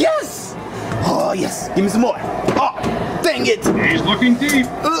 Yes. Oh, yes. Give me some more. Oh, dang it. He's looking deep.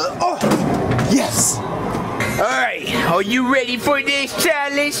 Oh, yes. All right, Are you ready for this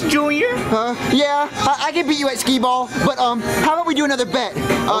challenge, Junior? Yeah, I can beat you at skee ball, but how about we do another bet?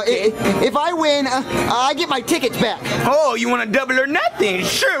 Okay. If I win, I get my tickets back. Oh, you want to double or nothing?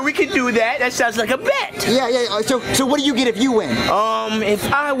 Sure, we can do that. That sounds like a bet. Yeah. So what do you get if you win? If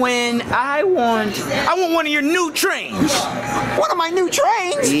I win, I want one of your new trains. One of my new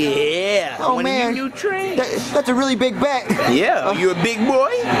trains? Yeah. Oh one man, of your new trains. That's a really big bet. Yeah. You a big boy?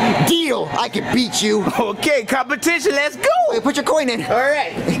 Deal. I can beat you. Okay, competition. Let's go. Wait, put your coin in. All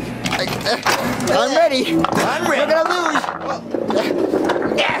right. I'm ready. I'm ready. We're gonna lose.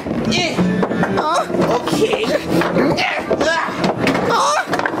 Okay.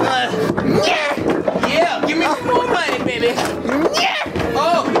 Yeah, give me some more money, baby.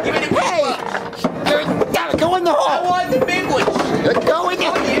 Oh, give me the big one. Go in the hole. I want the big one. Go in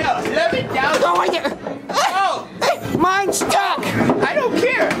there. Oh, yeah, let it down. Go in there. Oh, hey, mine's stuck. I don't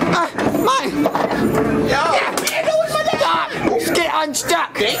care. Mine. No. Yeah, that was my Stop. Get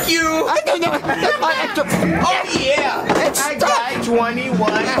unstuck. Thank you. I don't know. That's my extra. Oh, yeah. It's I stuck. got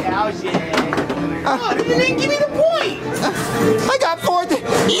 21,000. Oh, they didn't give me the point. I got 4th.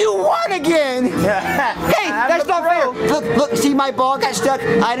 You won again. Hey, that's not fair. Look, see my ball got stuck.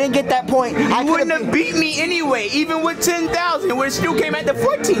 I didn't get that point. You wouldn't have beat me anyway, even with 10,000, where it still came at the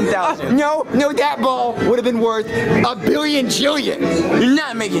 14,000. No, that ball would have been worth a billion jillion. You're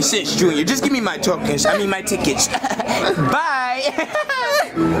not making sense, Junior. Just give me my tokens. I mean my tickets. Bye.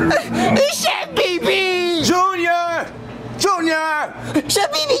 Chef BB! Junior! Chef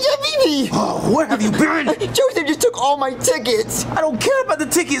BB! Oh, where have you been? Joseph just took all my tickets. I don't care about the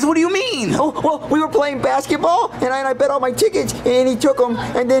tickets. What do you mean? Oh, well, we were playing basketball, and I bet all my tickets, and he took them,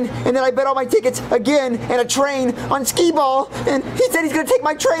 and then I bet all my tickets again, and a train on skee ball, and he said he's gonna take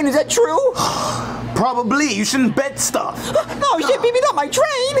my train. Is that true? Probably. You shouldn't bet stuff. No, Chef BB, not my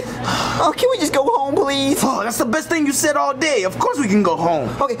train. Oh, can we just go home, please? Oh, that's the best thing you said all day. Of course we can go home.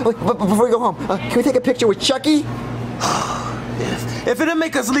 Okay, but before we go home, can we take a picture with Chucky? If it'll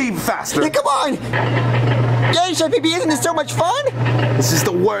make us leave faster. Yeah, come on! Yay, Chef BB, isn't this so much fun? This is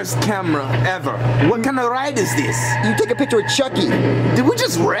the worst camera ever. What kind of ride is this? You take a picture with Chucky. Did we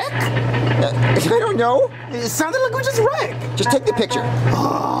just wreck? I don't know. It sounded like we just wrecked. Just take the picture.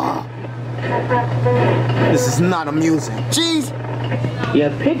 This is not amusing. Jeez. Your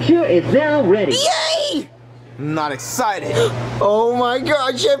picture is now ready. Yay! I'm not excited. Oh my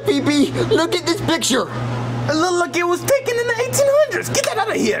God, Chef BB, look at this picture. It looked like it was taken in the 1800s. Get that out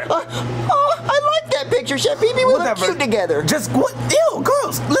of here. I like that picture, Chef BB. We look cute together. Just what? Ew,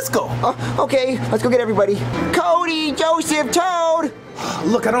 girls, let's go. Okay, let's go get everybody. Cody, Joseph, Toad.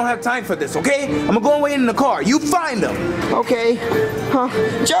 Look, I don't have time for this, okay? I'm gonna go away in the car. You find them. Okay.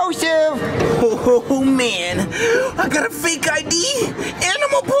 Joseph! Oh, man. I got a fake ID? And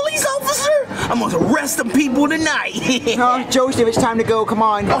I'm a police officer? I'm gonna arrest some people tonight. Joseph, it's time to go. Come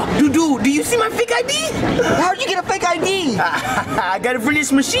on. Oh, dude, do you see my fake ID? How'd you get a fake ID? I got it from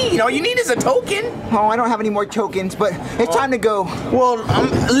this machine. All you need is a token. Oh, I don't have any more tokens, but it's time to go. Well,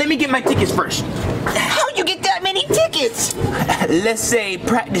 let me get my tickets first. How'd you get that many tickets? Let's say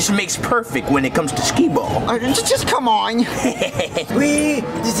practice makes perfect when it comes to skee ball. Just come on. Wait,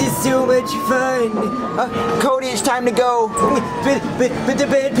 this is so much fun. Cody, it's time to go. But the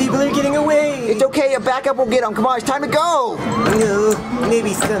bad people are getting away. It's okay, a backup will get them. Come on, it's time to go. No,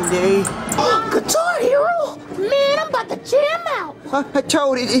 maybe someday. Guitar Hero? Man, I'm about to jam out.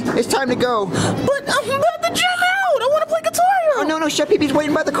 Toad, it's time to go. But I'm about to jam out. I want to play Guitar Hero. No, Chef BB's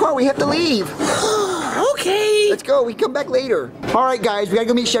waiting by the car. We have to leave. Okay. Let's go. We come back later. All right, guys, we gotta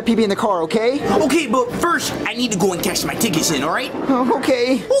go meet Chef BB in the car, okay? Okay, but first, I need to go and cash my tickets in, all right? Oh,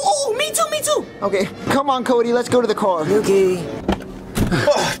 okay. Oh, me too. Okay, come on, Cody. Let's go to the car. Okay.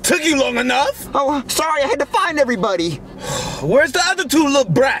 Took you long enough? Oh, sorry. I had to find everybody. Where's the other two little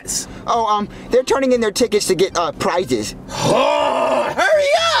brats? Oh, they're turning in their tickets to get prizes. Oh, hurry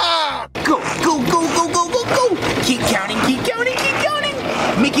up! Go. Keep counting.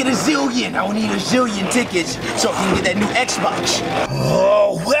 Make it a zillion. I will need a zillion tickets so I can get that new Xbox.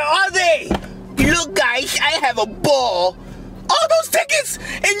 Oh, where are they? Look, guys, I have a ball. All those tickets,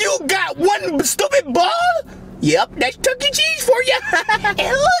 and you got one stupid ball? Yep, that's Chuck E. Cheese for you. And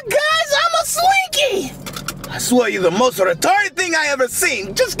look, guys, I'm a Slinky. I swear you're the most retarded thing I ever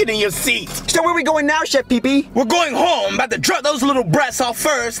seen. Just get in your seat. So where are we going now, Chef BB? We're going home. About to drop those little brats off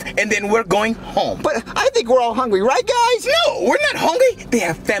first, and then we're going home. But I think we're all hungry, right, guys? No, we're not hungry. They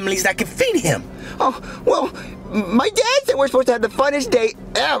have families that can feed him. Oh, well, my dad said we're supposed to have the funnest day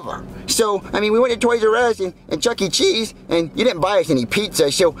ever. So, I mean, we went to Toys R Us and Chuck E. Cheese, and you didn't buy us any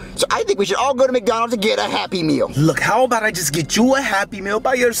pizza, so I think we should all go to McDonald's and get a Happy Meal. Look, how about I just get you a Happy Meal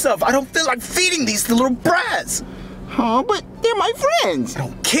by yourself? I don't feel like feeding these little brats. Oh, but they're my friends. I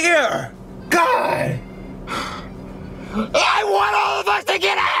don't care. God. I want all of us to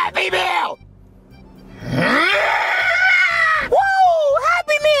get a Happy Meal. Whoa!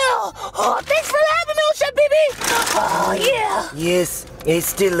 Happy Meal! Oh, thanks for the Happy Meal, Chef Baby! Oh, yeah! Yes, I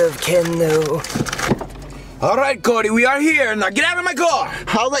still love Ken though. All right, Cody, we are here. Now get out of my car.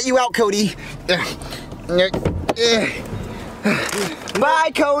 I'll let you out, Cody.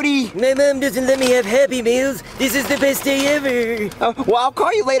 Bye, Cody. My mom doesn't let me have Happy Meals. This is the best day ever. Well, I'll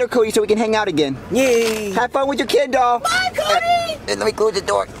call you later, Cody, so we can hang out again. Yay. Have fun with your kid, doll. Bye, Cody! And let me close the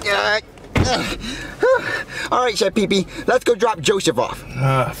door. All right, Chef Pee-Pee, let's go drop Joseph off.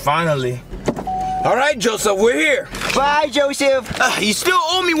 Finally. All right, Joseph, we're here. Bye, Joseph. You still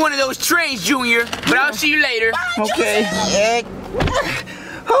owe me one of those trains, Junior, but I'll see you later. Okay.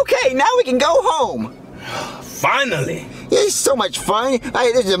 Okay, now we can go home. Finally. It's so much fun.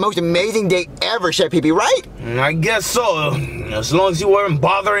 This is the most amazing day ever, Chef Pee-Pee, right? I guess so. As long as you weren't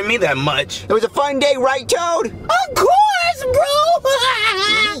bothering me that much. It was a fun day, right, Toad? Of course, bro!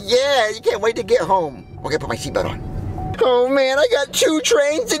 Yeah, you can't wait to get home. Okay, put my seatbelt on. Oh man, I got 2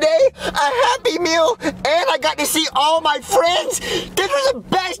 trains today, a Happy Meal, and I got to see all my friends. This was the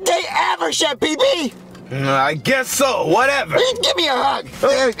best day ever, Chef Pee-Pee. I guess so, whatever. Give me a hug.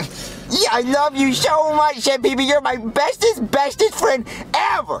 Yeah, I love you so much, Chef Pee-Pee. You're my bestest friend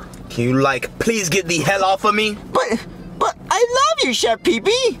ever. Can you, please get the hell off of me? But I love you, Chef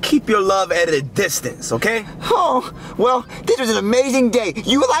Pee-Pee. Keep your love at a distance, okay? Oh, well, this was an amazing day.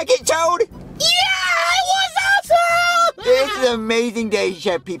 You like it, Toad? Yeah, it was awesome! It's an amazing day,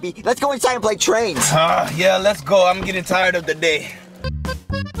 Chef Pee-Pee. Let's go inside and play trains. Yeah, let's go. I'm getting tired of the day.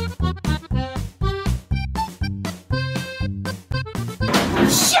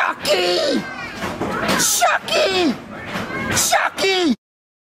 Chucky! Chucky! Chucky!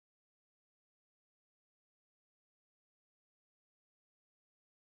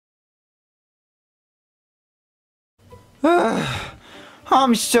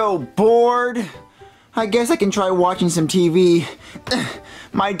 I'm so bored. I guess I can try watching some TV.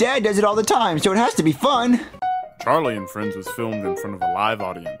 My dad does it all the time, so it has to be fun. Charlie and Friends was filmed in front of a live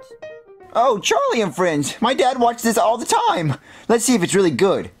audience. Oh, Charlie and Friends. My dad watches this all the time. Let's see if it's really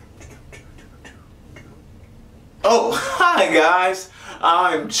good. Oh, hi guys.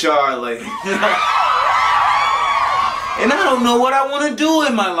 I'm Charlie. And I don't know what I want to do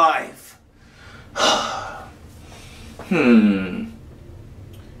in my life.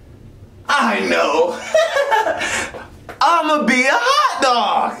 I know. I'ma be a hot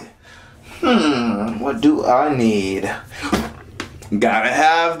dog. What do I need? Gotta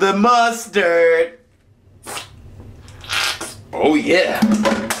have the mustard. Oh yeah.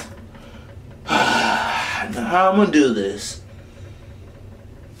 Now how I'm gonna do this?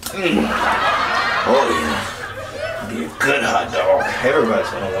 Oh yeah. Be a good hot dog. Everybody's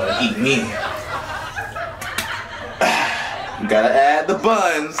gonna wanna eat me. Gotta add the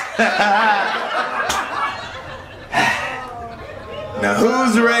buns. Now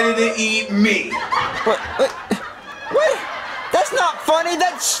who's ready to eat me? What? That's not funny.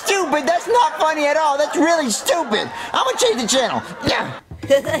 That's stupid. That's not funny at all. That's really stupid. I'm gonna change the channel. Yeah.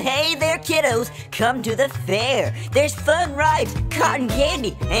 Hey there, kiddos. Come to the fair. There's fun rides, cotton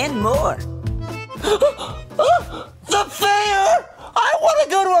candy, and more. The fair! I want to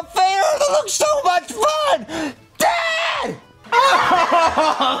go to a fair that looks so much fun! Dad!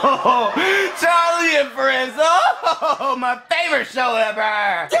 Oh, Charlie and Friends. Oh, my favorite show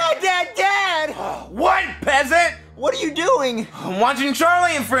ever. Dad! What, peasant? What are you doing? I'm watching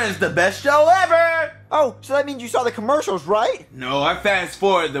Charlie and Friends, the best show ever. Oh, so that means you saw the commercials, right? No, I fast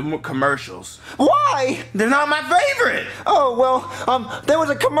forward the commercials. Why? They're not my favorite. Oh, well, there was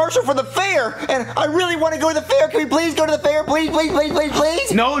a commercial for the fair, and I really want to go to the fair. Can we please go to the fair? Please?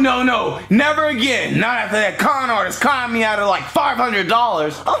 No. Never again. Not after that con artist conned me out of like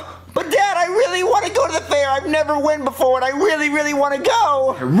 $500. But Dad, I really want to go to the fair. I've never went before, and I really want to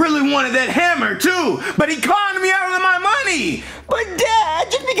go. I really wanted that hammer too, but he conned me out of my money. But Dad,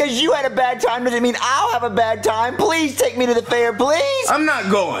 just because you had a bad time doesn't mean I'll have a bad time. Please take me to the fair, please. I'm not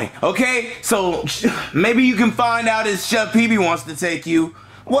going, okay? So maybe you can find out if Chef Pee-Pee wants to take you.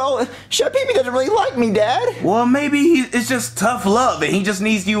 Well, Chef Pee-Pee doesn't really like me, Dad. Well, maybe it's just tough love, and he just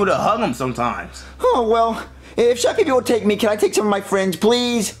needs you to hug him sometimes. Oh, well, if Chef Pee-Pee will take me, can I take some of my friends,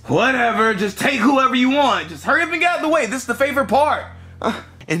 please? Whatever, just take whoever you want. Just hurry up and get out of the way. This is the favorite part.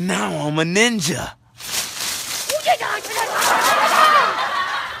 And now I'm a ninja.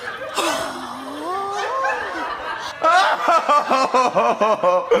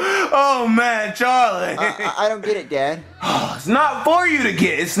 Oh man, Charlie. I don't get it, Dad. It's not for you to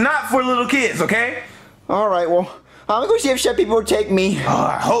get. It's not for little kids, okay? All right, well, I'm gonna go see if Chef People will take me. Oh,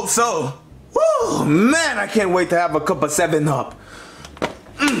 I hope so. Woo, man, I can't wait to have a cup of 7-Up.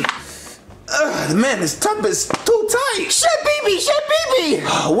 Man, this tub is too tight. Chef Pee-Pee, Chef Pee-Pee!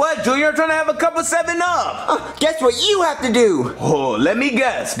 What, Junior? I'm trying to have a cup of 7-Up. Guess what you have to do? Oh, let me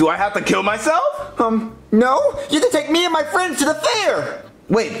guess. Do I have to kill myself? No. You have to take me and my friends to the fair.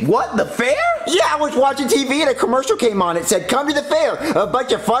 Wait, what? The fair? Yeah, I was watching TV and a commercial came on. It said, come to the fair. A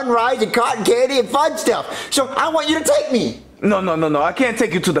bunch of fun rides and cotton candy and fun stuff. So I want you to take me. No. I can't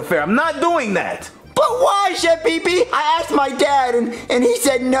take you to the fair. I'm not doing that. But why, Chef Pee-Pee? I asked my dad and he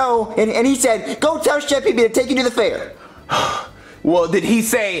said no. And he said, go tell Chef Pee-Pee to take you to the fair. Well, did he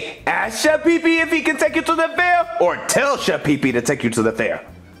say, ask Chef Pee-Pee if he can take you to the fair? Or tell Chef Pee-Pee to take you to the fair?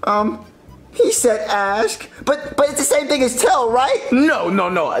 He said ask, but it's the same thing as tell, right? No.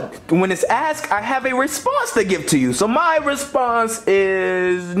 When it's ask, I have a response to give to you. So my response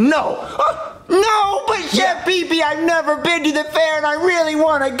is no. No, but Chef Pee-Pee, I've never been to the fair and I really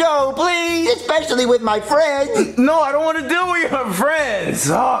want to go, please, especially with my friends. No, I don't want to deal with your friends.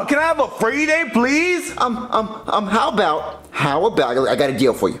 Oh, can I have a free day, please? How about, I got a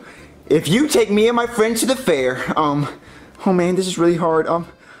deal for you. If you take me and my friends to the fair, oh man, this is really hard,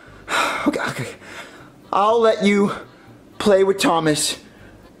 okay. I'll let you play with Thomas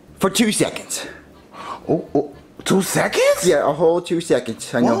for 2 seconds. Oh, 2 seconds? Yeah, a whole 2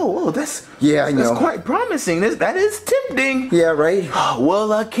 seconds. I know. Whoa, that's I know. That's quite promising. That is tempting. Yeah, right.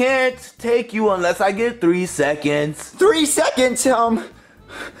 Well, I can't take you unless I get 3 seconds. 3 seconds.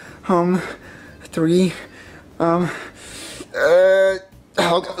 3.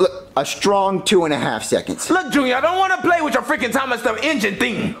 Look, a strong 2.5 seconds. Look, Junior, I don't want to play with your freaking Thomas the engine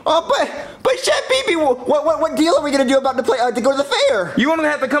thing. But Chef Pee-Pee, what deal are we gonna do about to go to the fair? You're gonna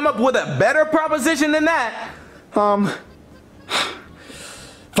have to come up with a better proposition than that.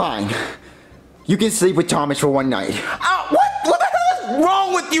 Fine. You can sleep with Thomas for 1 night. What the hell is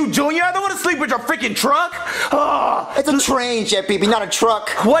wrong with you, Junior? I don't want to sleep with your freaking truck. It's a train, Chef Pee-Pee, not a truck.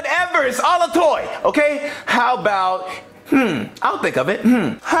 Whatever, it's all a toy, okay? How about, I'll think of it.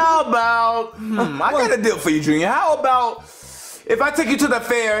 How about, I got a deal for you, Junior. How about if I take you to the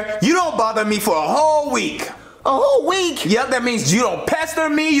fair, you don't bother me for a whole week? A whole week? Yep, that means you don't pester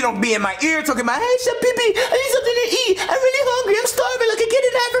me, you don't be in my ear talking about, hey, Chef Pee-Pee, I need something to eat. I'm really hungry, I'm starving like a kid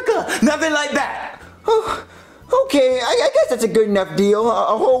in Africa. Nothing like that. Oh, okay, I guess that's a good enough deal.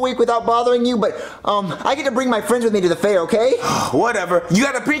 A whole week without bothering you, but I get to bring my friends with me to the fair, okay? Whatever. You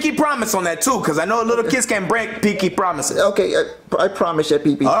got a pinky promise on that too, because I know little kids can't break pinky promises. Okay, I promise you,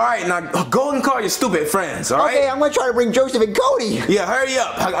 Pee-Pee. All right, now go and call your stupid friends, all right? Okay, I'm going to try to bring Joseph and Cody. Yeah, hurry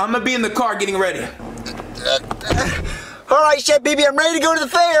up. I'm going to be in the car getting ready. All right, Chef Pee-Pee, I'm ready to go to the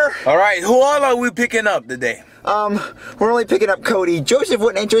fair. All right, who all are we picking up today? We're only picking up Cody. Joseph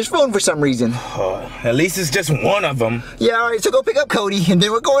wouldn't answer his phone for some reason. At least it's just one of them. Yeah, all right, so go pick up Cody, and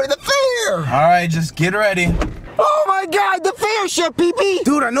then we're going to the fair. All right, just get ready. Oh my God, the fair, Chef Pee-Pee.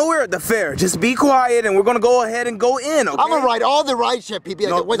 Dude, I know we're at the fair. Just be quiet, and we're gonna go ahead and go in, okay? I'm gonna ride all the rides, Chef Pee-Pee,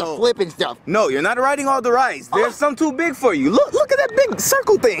 like with the flip and stuff. No, you're not riding all the rides. There's some too big for you. Look at that big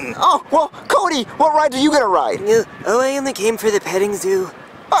circle thing. Oh, well, Cody, what rides are you gonna ride? I only came for the petting zoo.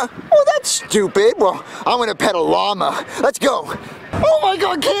 Well, that's stupid. Well, I'm gonna pet a llama. Let's go. Oh my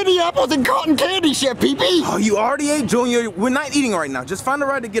God, candy apples and cotton candy, Chef Pee-Pee. Oh, you already ate, Junior. We're not eating right now. Just find a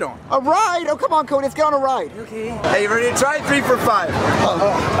ride to get on. A ride? Oh, come on, Cody. Let's get on a ride. Okay. Hey, you ready to try? 3 for $5.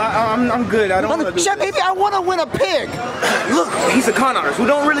 I'm good. I don't want to do Chef Pee-Pee, I want to win a pig. Look, he's a con artist. We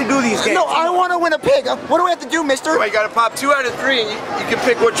don't really do these games. No, I want to win a pig. What do I have to do, mister? Well, you got to pop 2 out of 3, and you can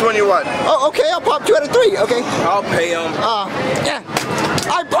pick which one you want. Oh, okay. I'll pop 2 out of 3. Okay. I'll pay him. Yeah.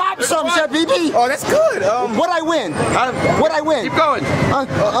 I popped some, Chef Pee-Pee. Oh, that's good. What'd I win? What'd I win? Keep going.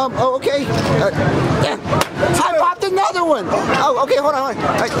 Okay. Yeah. I popped another one. Oh, okay, hold on.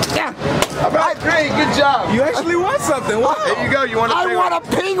 Yeah. About 3, good job. You actually won something. Wow. There you go. You want a penguin? I want a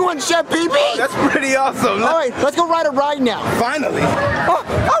penguin, Chef Pee-Pee. That's pretty awesome. All right, let's go ride a ride now. Finally.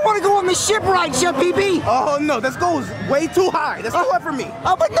 I want to go on the ship ride, Chef Pee-Pee. Oh, no, that goes way too high. That's too high for me.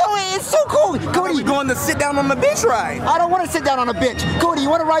 Oh, but no, it's so cool. Cody, we're going to sit down on the bench ride. I don't want to sit down on a bench. Cody, you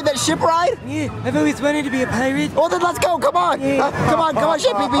want to ride that ship ride? Yeah, I've always wanted to be a pirate. Well, then let's go. Come on. Yeah. Come on,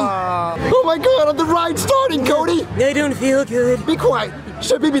 Chef Pee-Pee. Oh my God, the ride's starting, Cody. I don't feel good. Be quiet.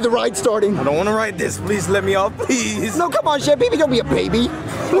 Chef Pee-Pee, the ride's starting. I don't want to ride this. Please let me off, please. No, come on, Chef Pee-Pee, don't be a baby.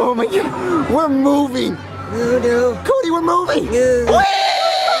 Oh my God, we're moving. Oh no. Cody, we're moving. Yeah.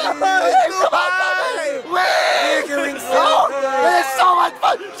 We're going so high. It's so much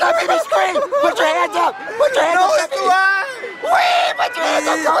fun. Chef Pee-Pee, scream. Put your hands up. Put your hands up, Chef Pee-Pee. Whee! Put your hands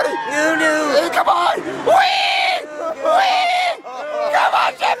up, Cody. No. Hey, come on. Whee! Come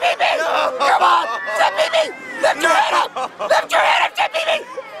on, Chef Pee-Pee. Come on, Chef Pee-Pee. Lift your head up! Lift your head up, Chef Pee-Pee!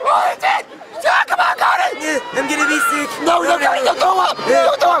 Oh, it's it! Come on, Cody! I'm gonna be sick. No, Cody, don't throw up!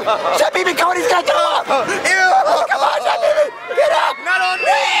 Don't throw up! Chef Pee-Pee, Cody's gonna throw up! Oh, come on, Chef Pee-Pee! Get up! Not on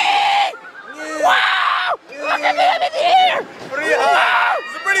me! Wow! Look at me, I'm in the air! Pretty high.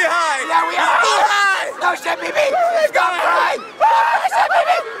 It's pretty high. Yeah, we are! Too high. No, Chef Pee-Pee! Stop crying! Chef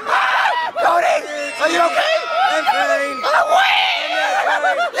Pee-Pee! Cody! Are you okay? I'm fine. Oh, wait!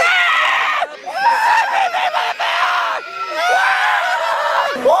 Yeah! Chef Pee-Pee, my back!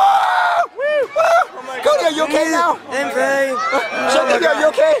 Woo! Cody, are you okay now? I'm fine. Chef Pee-Pee, are you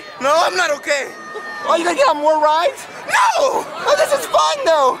okay? No, I'm not okay. Oh, you gonna get on more rides? No! Oh, this is fun,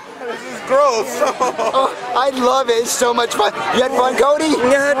 though! This is gross. Oh, I love it. It's so much fun. You had fun, Cody?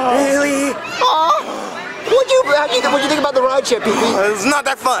 Not really. Aw. What'd you think about the ride, Chef Pee-Pee? It's not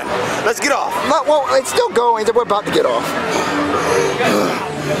that fun. Let's get off. Well, it's still going. We're about to get off.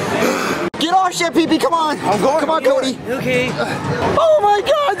 Get off, Chef Pee-Pee. Come on. I'm going. Come on, Cody. Okay. Oh, my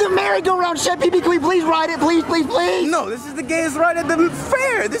God. The merry-go-round. Chef Pee-Pee, can we please ride it? Please, please, please. No, this is the gayest ride at the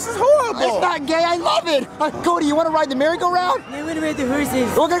fair. This is horrible. It's not gay. I love it. Cody, you want to ride the merry-go-round? I want to ride the horses.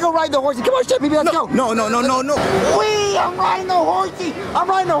 We're going to go ride the horses. Come on, Chef Pee-Pee. Let's go. No. Wee! I'm riding the horsey. I'm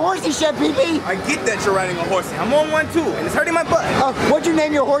riding the horsey, Chef Pee-Pee. I get that you're riding a horsey. I'm on one too, and it's hurting my butt. What'd you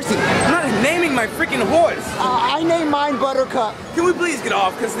name your horsey? I'm not naming my freaking horse. I named mine Buttercup. Can we please get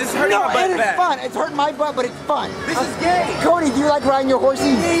off? Because this is hurting my butt it is bad. fun. It's hurting my butt, but it's fun. This is gay. Cody, do you like riding your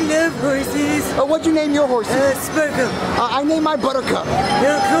horsey? I love horses. What'd you name your horsey? Sparkle. I named mine Buttercup.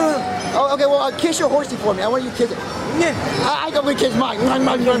 Oh, cool. Oh, okay, well, kiss your horsey for me. I want you to kiss it. Yeah. I'm going to kiss mine.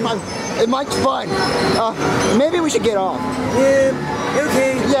 Mine's fun. Maybe we should get off. Yeah,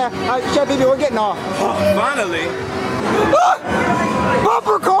 okay. Yeah, Chef Pee-Pee, we're getting off. Oh, finally.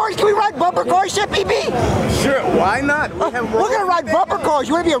 Bumper cars? Can we ride bumper cars, Chef Pee-Pee? Sure, why not? We're gonna ride bumper cars.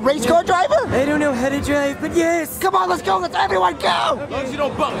 You wanna be a race car driver? I don't know how to drive, but yes. Come on, let's go. Let's everyone go. As long as you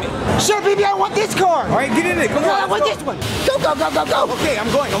don't bump me. Chef Pee-Pee, I want this car. All right, get in it. Come on. I want this one. Go. Okay, I'm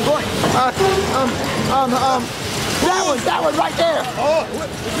going. That one right there. Oh,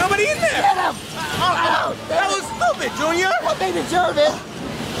 there's nobody in there. Get him. Oh, that was stupid, Junior. Well, they deserve it.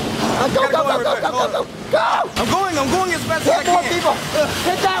 Go. I'm going as fast as I Hit more can. people.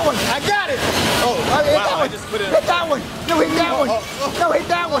 Hit that one. I got it. Oh, Hit wow, that I one. just put it. Hit that one. No, hit that one. No, hit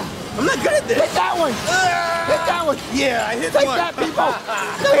that one. I'm not good at this. Hit that one. Hit that one. Yeah, I hit Take one. that, people.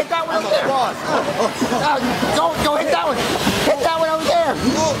 No, hit that one over there. Go hit that one. Hit that one over there.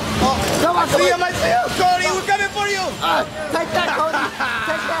 Come on, See you, Cody. We're coming for you. Take that, Cody.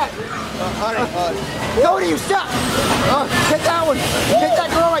 Take that. Cody, you suck. Take that one. Take that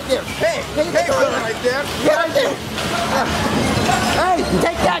girl right there. Hey, girl right there. Get right there. Hey,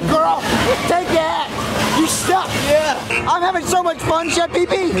 take that, girl. Take that. You suck. Yeah. I'm having so much fun, Chef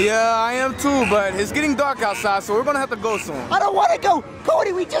Pee-Pee. Yeah, I am too, but it's getting dark outside, so we're gonna have to go soon. I don't want to go.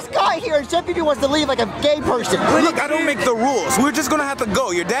 Cody, we just got here, and Chef Pee-Pee wants to leave like a gay person. Look, I don't make the rules. We're just gonna have to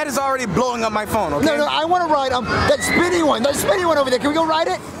go. Your dad is already blowing up my phone, okay? No, I want to ride that spinny one. That spinny one over there. Can we go ride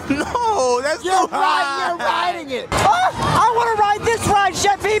it? No, that's You're riding it. I want to ride this ride,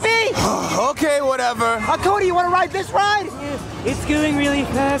 Chef Pee-Pee. Okay, whatever. Cody, you want to ride this ride? Yeah, it's going really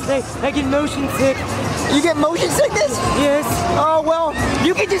fast. I get motion sick. You get motion sickness? Yes. Oh, well,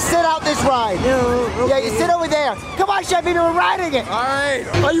 you can just sit out this ride. No. Okay. Yeah, you sit over there. Come on, Chef Pee-Pee, we're riding it. All right.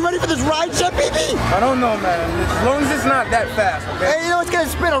 Are you ready for this ride, Chef Pee-Pee? I don't know, man. As long as it's not that fast, okay? Hey, you know it's going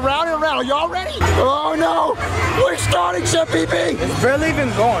to spin around and around. Are y'all ready? Oh, no. We're starting, Chef Pee-Pee. It's barely even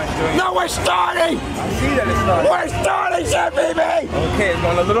going, Junior. No, we're starting. I see that it's starting. We're starting, Chef Pee-Pee. Okay, it's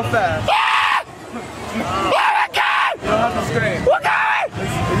going a little fast. Oh, my God. You don't have to scream. We're going.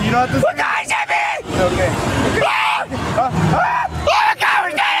 You don't have to We're going, Chef Pee-Pee. It's okay. Oh, my God,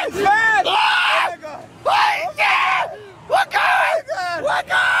 we're getting Fast. We're going. We're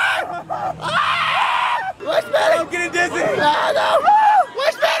going. We're spinning. I'm getting dizzy. No.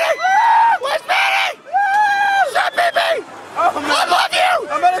 We're spinning. We're spinning. Chef Pee-Pee. Oh, man. I love you.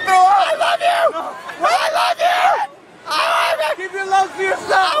 I'm about to throw up. I love you. I love you. Keep your lungs to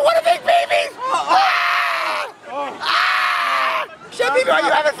yourself. I want to make babies. Chef Pee-Pee, are you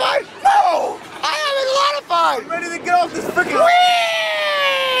having fun? No. I'm having a lot of fun. I'm ready to get off this freaking...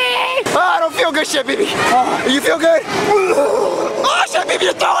 Oh, I don't feel good, Chef Pee-Pee. You feel good? Oh, Chef Pee-Pee,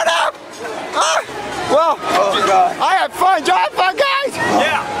 you're throwing up. Well, oh, God. I had fun. Did y'all have fun, guys?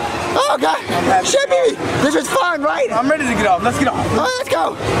 Yeah. Oh, God. Chef Pee-Pee, this was fun, right? I'm ready to get off. Let's get off. Let's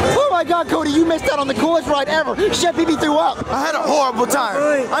go. Oh, my God, Cody, you missed out on the coolest ride ever. Chef Pee-Pee threw up. I had a horrible time.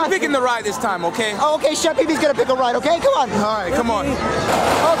 I'm picking the ride this time, okay? Oh, okay, Chef Pee-Pee's going to pick a ride, okay? Come on. All right, come on.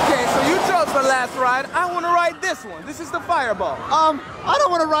 Okay, so you chose the last ride. I want to ride this one. This is the Fireball. I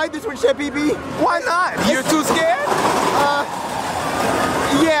don't want to ride this one, Chef BB. Why not? You're too scared?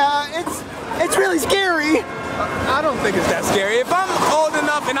 Yeah, it's really scary. I don't think it's that scary. If I'm old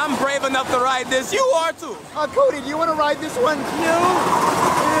enough and I'm brave enough to ride this, you are too. Cody, do you want to ride this one? No.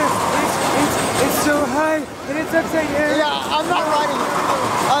 It's so high and it's upside down. Yeah, I'm not riding it.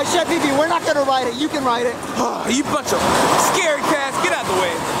 Chef BB, we're not gonna ride it. You can ride it. You bunch of scared cats. Get out the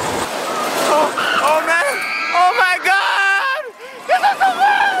way. Oh man. Oh my God. This is so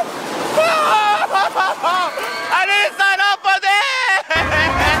bad. I didn't sign up for this.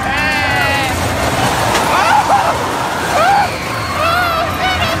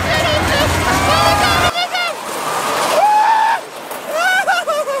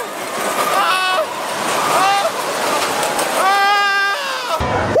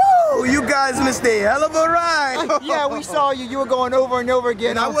 You guys missed a hell of a ride. Yeah, we saw you. You were going over and over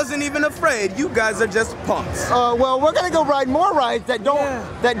again. And I wasn't even afraid. You guys are just punks. Well, we're gonna go ride more rides that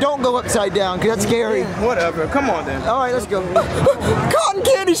don't go upside down, because that's scary. Whatever. Come on then. All right, let's go. Cotton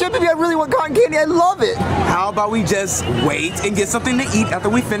candy, Chef BB. I really want cotton candy. I love it. How about we just wait and get something to eat after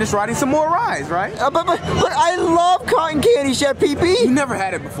we finish riding some more rides, right? But I love cotton candy, Chef BB. You never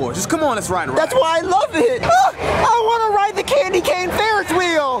had it before. Just come on, let's ride a ride. That's why I love it. I want to ride the candy cane Ferris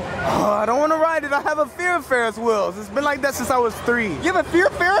wheel. I don't want to ride it. I have a fear of Ferris wheels. It's been like that since I was 3. You have a fear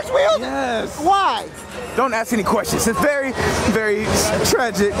of Ferris wheels? Yes. Why? Don't ask any questions. It's very, very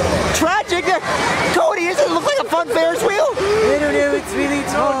tragic. Tragic? Cody, does it look like a fun Ferris wheel? I don't know. It's really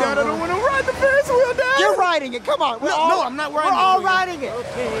tall. No, Dad, I don't want to ride the Ferris wheel, Dad. You're riding it. Come on. No, I'm not riding it. We're all riding it.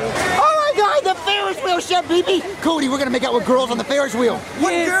 Okay. All right, guys, the Ferris wheel, Chef BB. Cody, we're going to make out with girls on the Ferris wheel.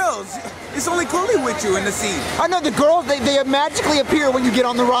 What girls? It's only Cody with you in the seat. I know the girls, they magically appear when you get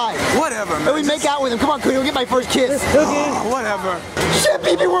on the ride. Whatever, man. And we make out with them. Come on, Cody, we'll get my first kiss. Okay. Whatever. Chef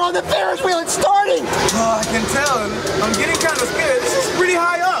BB, we're on the Ferris wheel. It's starting. I can tell. I'm getting kind of scared. This is pretty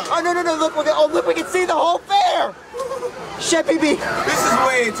high up. Oh, no. Look, we can see the whole fair. Chef BB. This is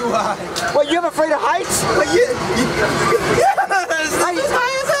way too high. What, you're afraid of heights? Yes. This is high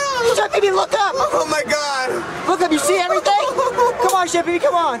as hell. Chef BB, look up. Oh, my God. Look up. You see everything? Come on, Chef BB,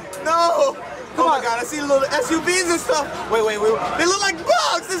 come on. No. Come on. My God, I see little SUVs and stuff. Wait. They look like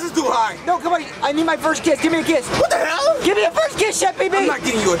bugs. This is too high. No, come on. I need my first kiss. Give me a kiss. What the hell? Give me a first kiss, Chef BB. I'm not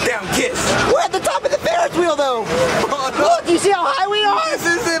getting you a damn kiss. We're at the top of the Ferris wheel, though. Oh, no. Look, you see how high we are? This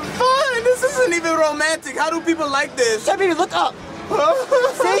isn't fun. This isn't even romantic. How do people like this? Chef BB, look up.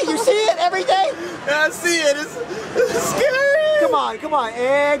 See? You see it? Everything? Yeah, I see it. It's scary. Come on.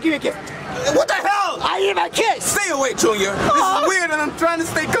 And give me a kiss. What the hell? I need my kiss. Stay away, Junior. This is weird and I'm trying to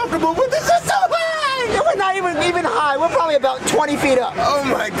stay comfortable, but this is so high. We're not even high. We're probably about 20 feet up. Oh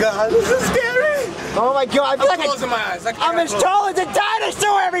my God, this is scary. Oh my God, I feel like closing my eyes. I'm as tall as a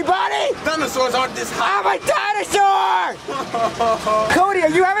dinosaur, everybody. Dinosaurs aren't this high. I'm a dinosaur. Cody, are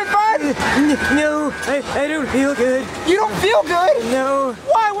you having fun? No, I don't feel good. You don't feel good? No.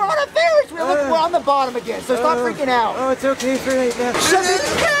 Why? We're on a Ferris wheel. Look, we're on the bottom again, so stop freaking out. Oh, it's okay for right now. Chef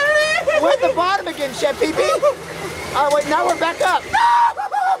BB, we're at the bottom again, Chef BB. All right, wait, now we're back up.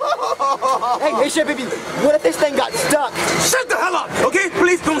 Hey, Chef BB, what if this thing got stuck? Shut the hell up, okay?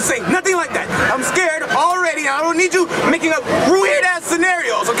 Please don't say nothing like that. I'm scared already. I don't need you making up weird-ass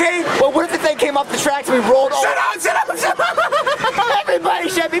scenarios, okay? Well, what if the thing came off the tracks and we rolled all... Shut up! Everybody,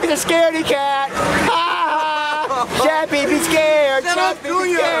 Chef BB's a scaredy cat. Chef BB's scared. Chef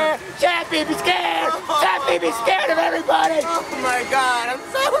BB's scared. Chef BB's scared. Chef BB's scared of everybody. Oh my God, I'm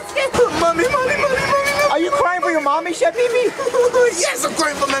so scared. Mommy. Are you crying for your mommy, Chef BB? Yes, I'm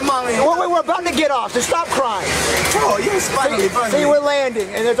crying for my mommy. Wait, we're about to get off, so stop crying. Oh, yes, finally. See, we're landing,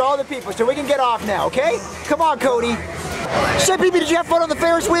 and there's all the people, so we can get off now, okay? Come on, Cody. Chef BB, did you have fun on the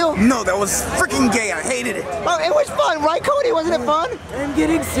Ferris wheel? No, that was freaking gay. I hated it. Oh, it was fun, right, Cody? Wasn't it fun? I'm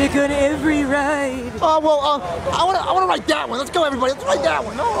getting sick on every ride. Oh, well, I wanna ride that one. Let's go, everybody. Let's ride that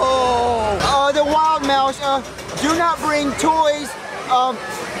one. Oh, the Wild Mouse. Do not bring toys.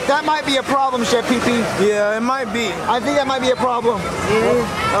 That might be a problem, Chef PP. Yeah, it might be. I think that might be a problem.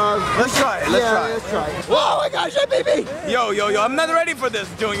 Let's try it. Let's try it. Whoa, my gosh, Chef PP! Yo, I'm not ready for this,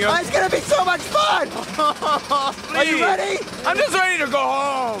 Junior. It's gonna be so much fun! Are you ready? I'm just ready to go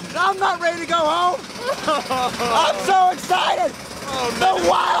home. I'm not ready to go home. I'm so excited. The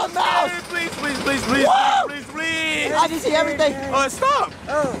Wild Mouse. Please. Whoa! Please. I can see everything. Oh, stop.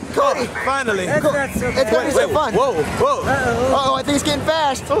 Cody. Finally. That's not so bad. It's gonna be so fun. Whoa. Uh-oh, I think it's getting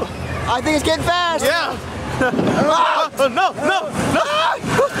fast. I think it's getting fast. Yeah. No.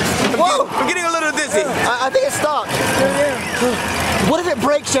 Whoa. I'm getting a little dizzy. I think it stopped. What if it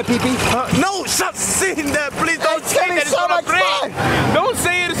breaks, Chef PP? No, stop saying that. Please don't It's say gonna be that it's so gonna much break. fun. Don't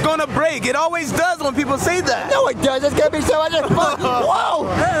say it's gonna gonna break. It always does when people say that. No, it does. It's gonna be so much fun. Whoa!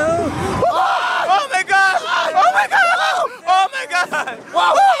 Oh my god! Oh my god! Oh my god!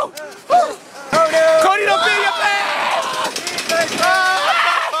 Whoa! Oh no! Cody, don't beat your pants!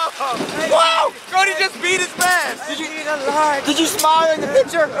 Whoa! Cody just beat his pants! Did you smile in the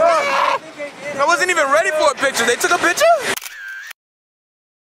picture? I wasn't even ready for a picture. They took a picture?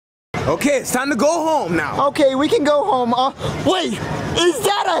 Okay, it's time to go home now. Okay, we can go home. Wait, is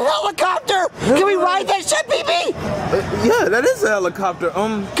that a helicopter? Can we ride that shit, BB? Yeah, that is a helicopter.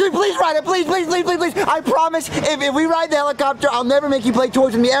 Can we please ride it? Please, please, please, please, please. I promise, if we ride the helicopter, I'll never make you play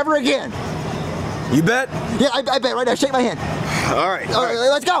toys with me ever again. You bet? Yeah, I bet right now. Shake my hand. All right,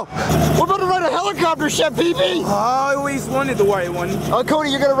 let's go. We're about to ride a helicopter, Chef BB. I always wanted to ride one.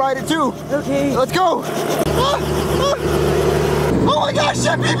 Cody, you're gonna ride it too. Okay. Let's go. Oh my gosh,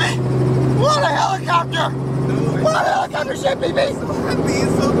 Chef BB! What a helicopter! What a helicopter, Chef BB! It's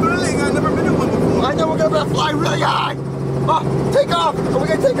so thrilling. I've never been in one before. I know we're gonna fly really high. Take off. Are we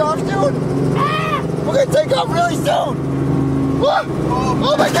gonna take off soon? We're gonna take off really soon.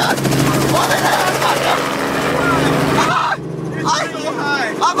 Oh my god! Oh my god!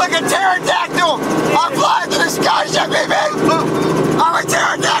 I'm like a pterodactyl! I'm flying through the sky, Chef BB! I'm a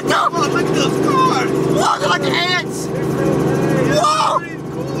pterodactyl! Oh, look at those cars! Whoa, they're like ants! Whoa!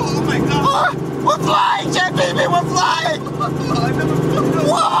 Oh my god! We're flying, Chef BB! We're flying!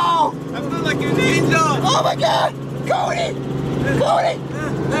 Whoa! I feel like an angel! Oh my god! Cody! Cody!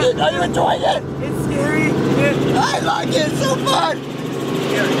 Are you enjoying it? It's scary. I like it. It's so fun.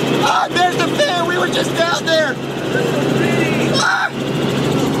 There's the fan. We were just down there.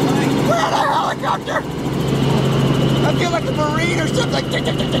 We're on a helicopter. I feel like a Marine or something.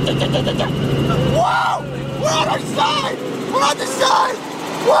 Whoa! We're on our side. We're on the side.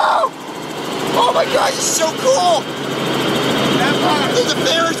 Whoa! Oh my god, it's so cool. There's a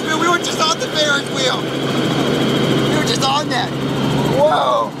Ferris wheel. We were just on the Ferris wheel. We were just on that.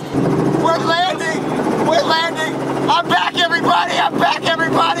 Whoa! We're landing! We're landing! I'm back, everybody! I'm back,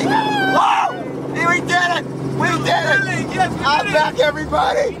 everybody! Whoa! We did it! We did it! I'm back,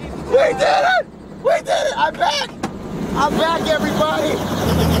 everybody! We did it! We did it! I'm back! I'm back, everybody!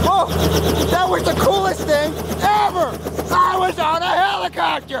 Whoa! That was the coolest thing ever! I was on a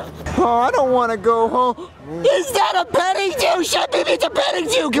helicopter! Oh, I don't want to go home. Is that a petting zoo? Chef BB, it's a petting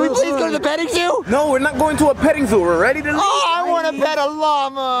zoo! Can we please go to the petting zoo? No, we're not going to a petting zoo. We're ready to leave. Oh, I want to pet a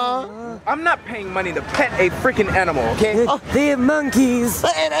llama! I'm not paying money to pet a freaking animal, okay? They have monkeys.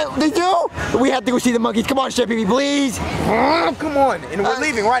 They do? We have to go see the monkeys. Come on, Chef BB, please. Oh, come on. And we're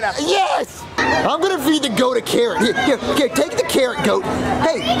leaving right after. Yes! I'm gonna feed the goat a carrot. Here, take the carrot, goat.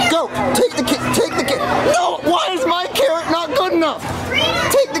 Hey, goat, take the carrot. No, why is my carrot not good enough?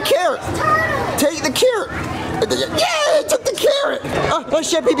 Take the carrot. Take the carrot. Yeah, I took the carrot.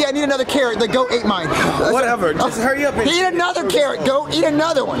 Chef BB, I need another carrot. The goat ate mine. Whatever, just hurry up and eat another carrot, goat. Eat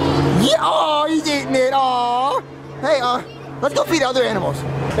another one. Yeah, oh, he's eating it. Oh. Hey, let's go feed other animals.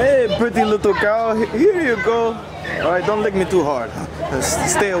 Hey, pretty little cow. Here you go. All right, don't lick me too hard.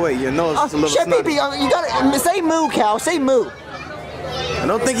 Stay away. Your nose is a little Chef snotty. BB, you gotta say moo, cow. Say moo. I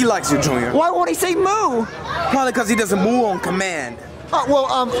don't think he likes you, Junior. Why won't he say moo? Probably because he doesn't moo on command.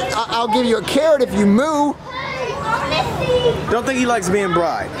 I'll give you a carrot if you moo. Don't think he likes being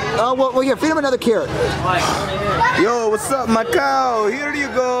bribed. Well, here, feed him another carrot. Yo, what's up, my cow? Here you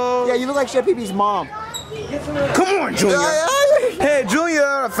go. Yeah, you look like Chef BB's mom. Come on, Junior. Hey, Junior,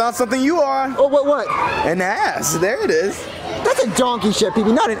 I found something you are. Oh, what? An ass. There it is. That's a donkey, Chef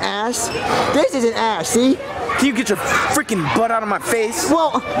BB, not an ass. This is an ass, see? Can you get your freaking butt out of my face?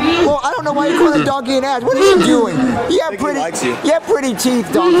 Well, I don't know why you call a donkey an ass. What are you doing? You have he likes you. You have pretty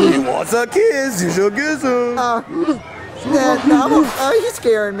teeth, donkey. He wants a kiss. You should kiss him. He's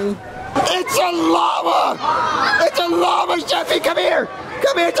scaring me. It's a llama! It's a llama, Chefy! Come here!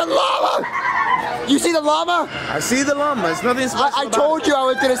 Come here, it's a llama! You see the llama? I see the llama. It's nothing special. I told you I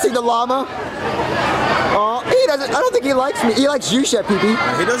was gonna see the llama. Oh, he doesn't. I don't think he likes me. He likes you, Chef BB.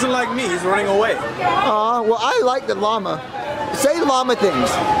 He doesn't like me. He's running away. Well, I like the llama. Say llama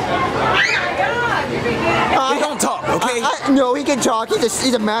things. He don't talk, okay? No, he can talk.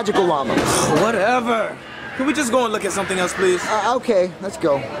 He's a magical llama. Whatever. Can we just go and look at something else, please? Okay, let's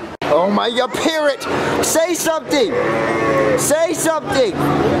go. Oh my God, parrot! Say something! Say something!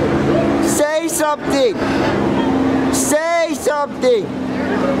 Say something! Say something!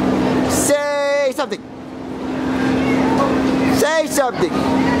 Say something! Say something!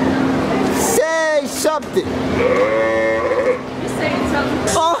 Say something!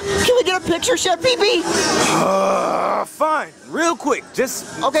 Oh, can we we get a picture, Chef Pee-Pee? Fine. Real quick. Just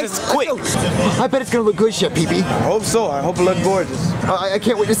quick. I bet it's gonna look good, Chef Pee-Pee. I hope so. I hope it looks gorgeous. I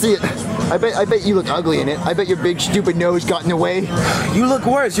can't wait to see it. I bet you look ugly in it. I bet your big stupid nose got in the way. You look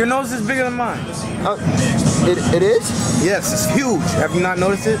worse. Your nose is bigger than mine. It is? Yes, it's huge. Have you not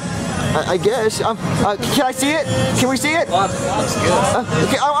noticed it? I guess. Can I see it? Can we see it? Looks good.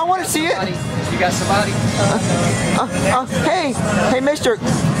 Okay, I want to see it. You got somebody? Hey, mister.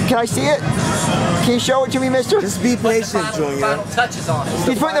 Can I see it? Can you show it to me, mister? Just be patient, Junior. Final touches on it.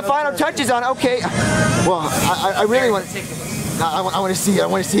 He's putting the final touches on. Okay. Well, I really want. I want to see it. I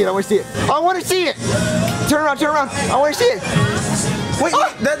want to see it. I want to see it. I want to see it. Turn around. I want to see it. Wait,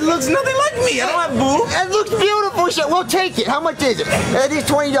 that looks nothing like me. I don't have boobs. It looks beautiful. We'll take it. How much is it? It is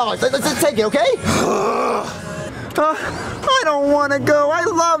 $20. Let's take it, okay? I don't want to go. I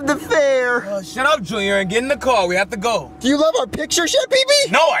love the fair. Shut up, Junior, and get in the car. We have to go. Do you love our picture, Chef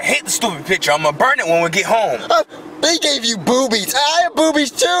Pee-Pee? No, I hate the stupid picture. I'm gonna burn it when we get home. They gave you boobies. I have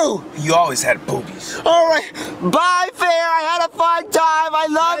boobies too. You always had boobies. All right. Bye, fair. I had a fun time. I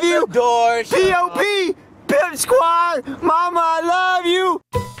love you. Doors. P.O.P. Pimp Squad. Mama, I love you.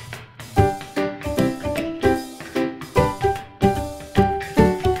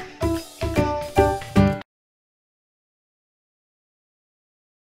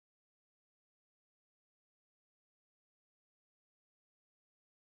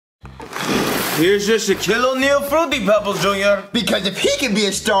 Here's your Shaquille O'Neal Fruity Pebbles, Junior. Because if he can be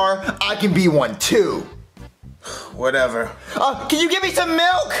a star, I can be one too. Whatever. Can you give me some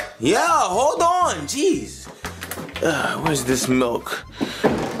milk? Yeah, hold on. Jeez. Where's this milk?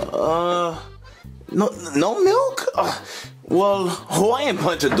 No milk? Well, Hawaiian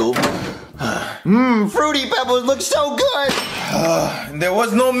Punch will do. Fruity Pebbles look so good. There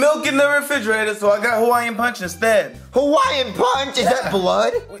was no milk in the refrigerator, so I got Hawaiian Punch instead. Hawaiian Punch? Is that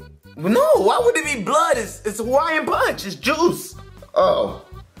blood? No, why would it be blood? It's Hawaiian Punch. It's juice. Oh.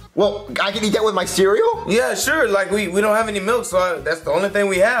 Well, I can eat that with my cereal? Yeah, sure. Like, we don't have any milk, so that's the only thing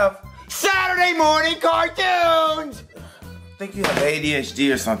we have. Saturday morning cartoons! I think you have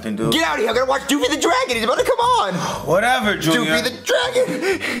ADHD or something, dude. Get out of here. I'm going to watch Doofy the Dragon. He's about to come on. Whatever, Junior. Doofy the Dragon.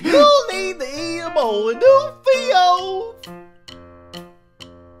 You'll need to eat a bowl of Doofy-O's.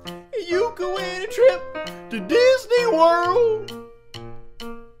 You can win a trip to Disney World.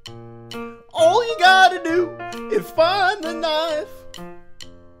 All you gotta do is find the knife.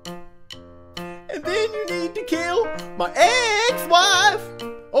 And then you need to kill my ex-wife.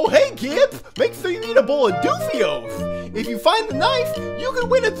 Oh, hey, Kip, make sure you eat a bowl of Doofy-O's. If you find the knife, you can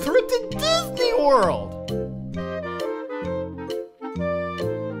win a trip to Disney World.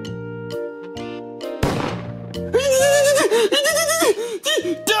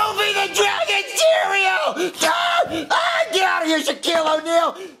 Doofy the Dragon cereal! Get out of here, Shaquille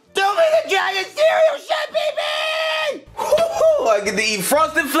O'Neal! Doofy the Dragon cereal, Chef Pee-Pee! I get to eat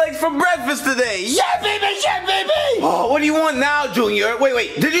Frosted Flakes for breakfast today. Chef Pee-Pee, Chef Pee-Pee! Oh, what do you want now, Junior?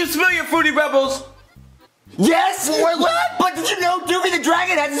 Wait. Did you spill your Fruity Pebbles? Yes! Wait, what? But did you know Doofy the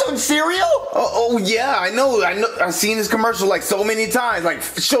Dragon has his own cereal? Oh yeah, I know. I've seen this commercial like so many times, like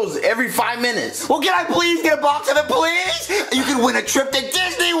shows every 5 minutes. Well, can I please get a box of it, please? You can win a trip to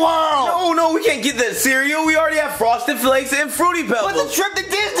Disney World! No, we can't get that cereal. We already have Frosted Flakes and Fruity Pebbles. But the trip to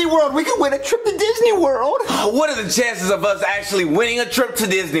Disney World, we can win a trip to Disney World. What are the chances of us actually winning a trip to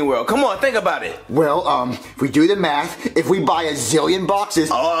Disney World? Come on, think about it. Well, if we do the math, if we buy a zillion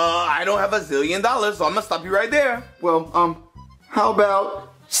boxes... I don't have $1 zillion, so I'm gonna stop you right there. Well, how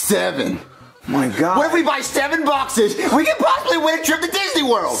about 7? My God. What if we buy 7 boxes? We could possibly win a trip to Disney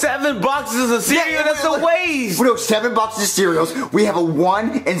World. 7 boxes of cereal? That's a waste. No, 7 boxes of cereals. We have a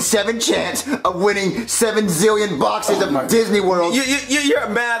 1 in 7 chance of winning 7 zillion boxes of Disney World. Your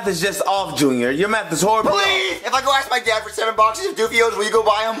math is just off, Junior. Your math is horrible. Please, if I go ask my dad for 7 boxes of Doofy-O's, will you go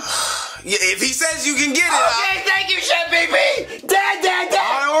buy them? If he says you can get it. Okay, thank you, Chef Pee-Pee. Dad.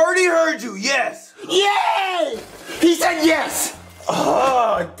 I already heard you. Yes. Yay! He said yes.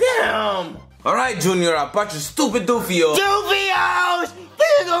 Oh, damn. All right, Junior, I bought your stupid Doofy-O's. Doofy-O's!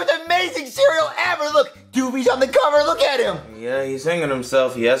 This is the most amazing cereal ever. Look, Doofy's on the cover. Look at him. Yeah, he's hanging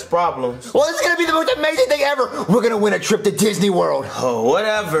himself. He has problems. Well, this is going to be the most amazing thing ever. We're going to win a trip to Disney World. Oh,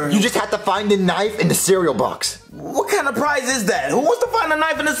 whatever. You just have to find the knife in the cereal box. What kind of prize is that? Who wants to find a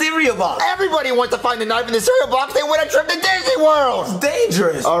knife in the cereal box? Everybody wants to find the knife in the cereal box. They win a trip to Disney World. It's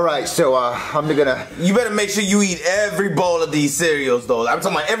dangerous. All right, so I'm gonna... You better make sure you eat every bowl of these cereals, though. I'm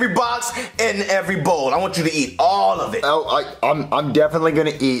talking about every box and every bowl. I want you to eat all of it. Oh, I'm definitely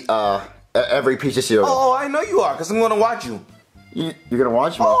gonna eat every piece of cereal. Oh, I know you are, because I'm gonna watch you. You're gonna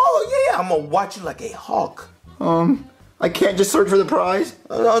watch me? Oh, yeah, I'm gonna watch you like a hawk. I can't just search for the prize?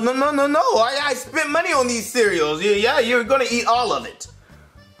 No. I spent money on these cereals. Yeah, you're gonna eat all of it.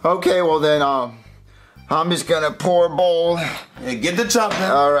 Okay, well then, I'm just gonna pour a bowl. Hey, get the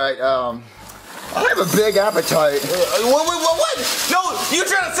chocolate. All right, I have a big appetite. What? No, you're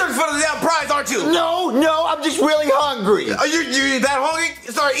trying to search for the damn prize, aren't you? No, I'm just really hungry. Are you that hungry?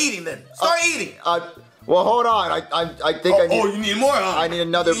 Start eating then. Start eating. Well, hold on. I think I need. Oh, you need more, huh? I need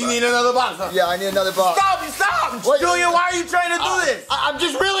another. You need another box, huh? Yeah, I need another box. Stop! Wait, Junior, why are you trying to do this? I'm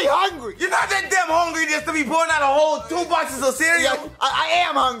just really hungry. You're not that damn hungry just to be pouring out a whole 2 boxes of cereal. Yeah, I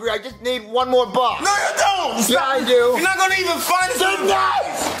am hungry. I just need one more box. No, you don't. Yeah, I do. You're not gonna even find the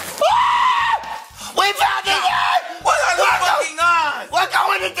knife. We found the knife. What's fucking on? We're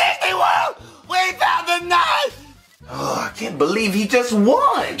going to Disney World. We found the knife. Oh, I can't believe he just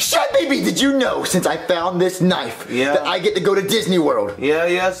won. Shut, baby. Did you know since I found this knife that I get to go to Disney World?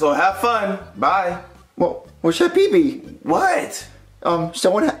 Yeah, so have fun. Bye. Well, Shut, baby. What? So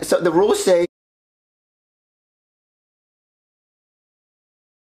the rules say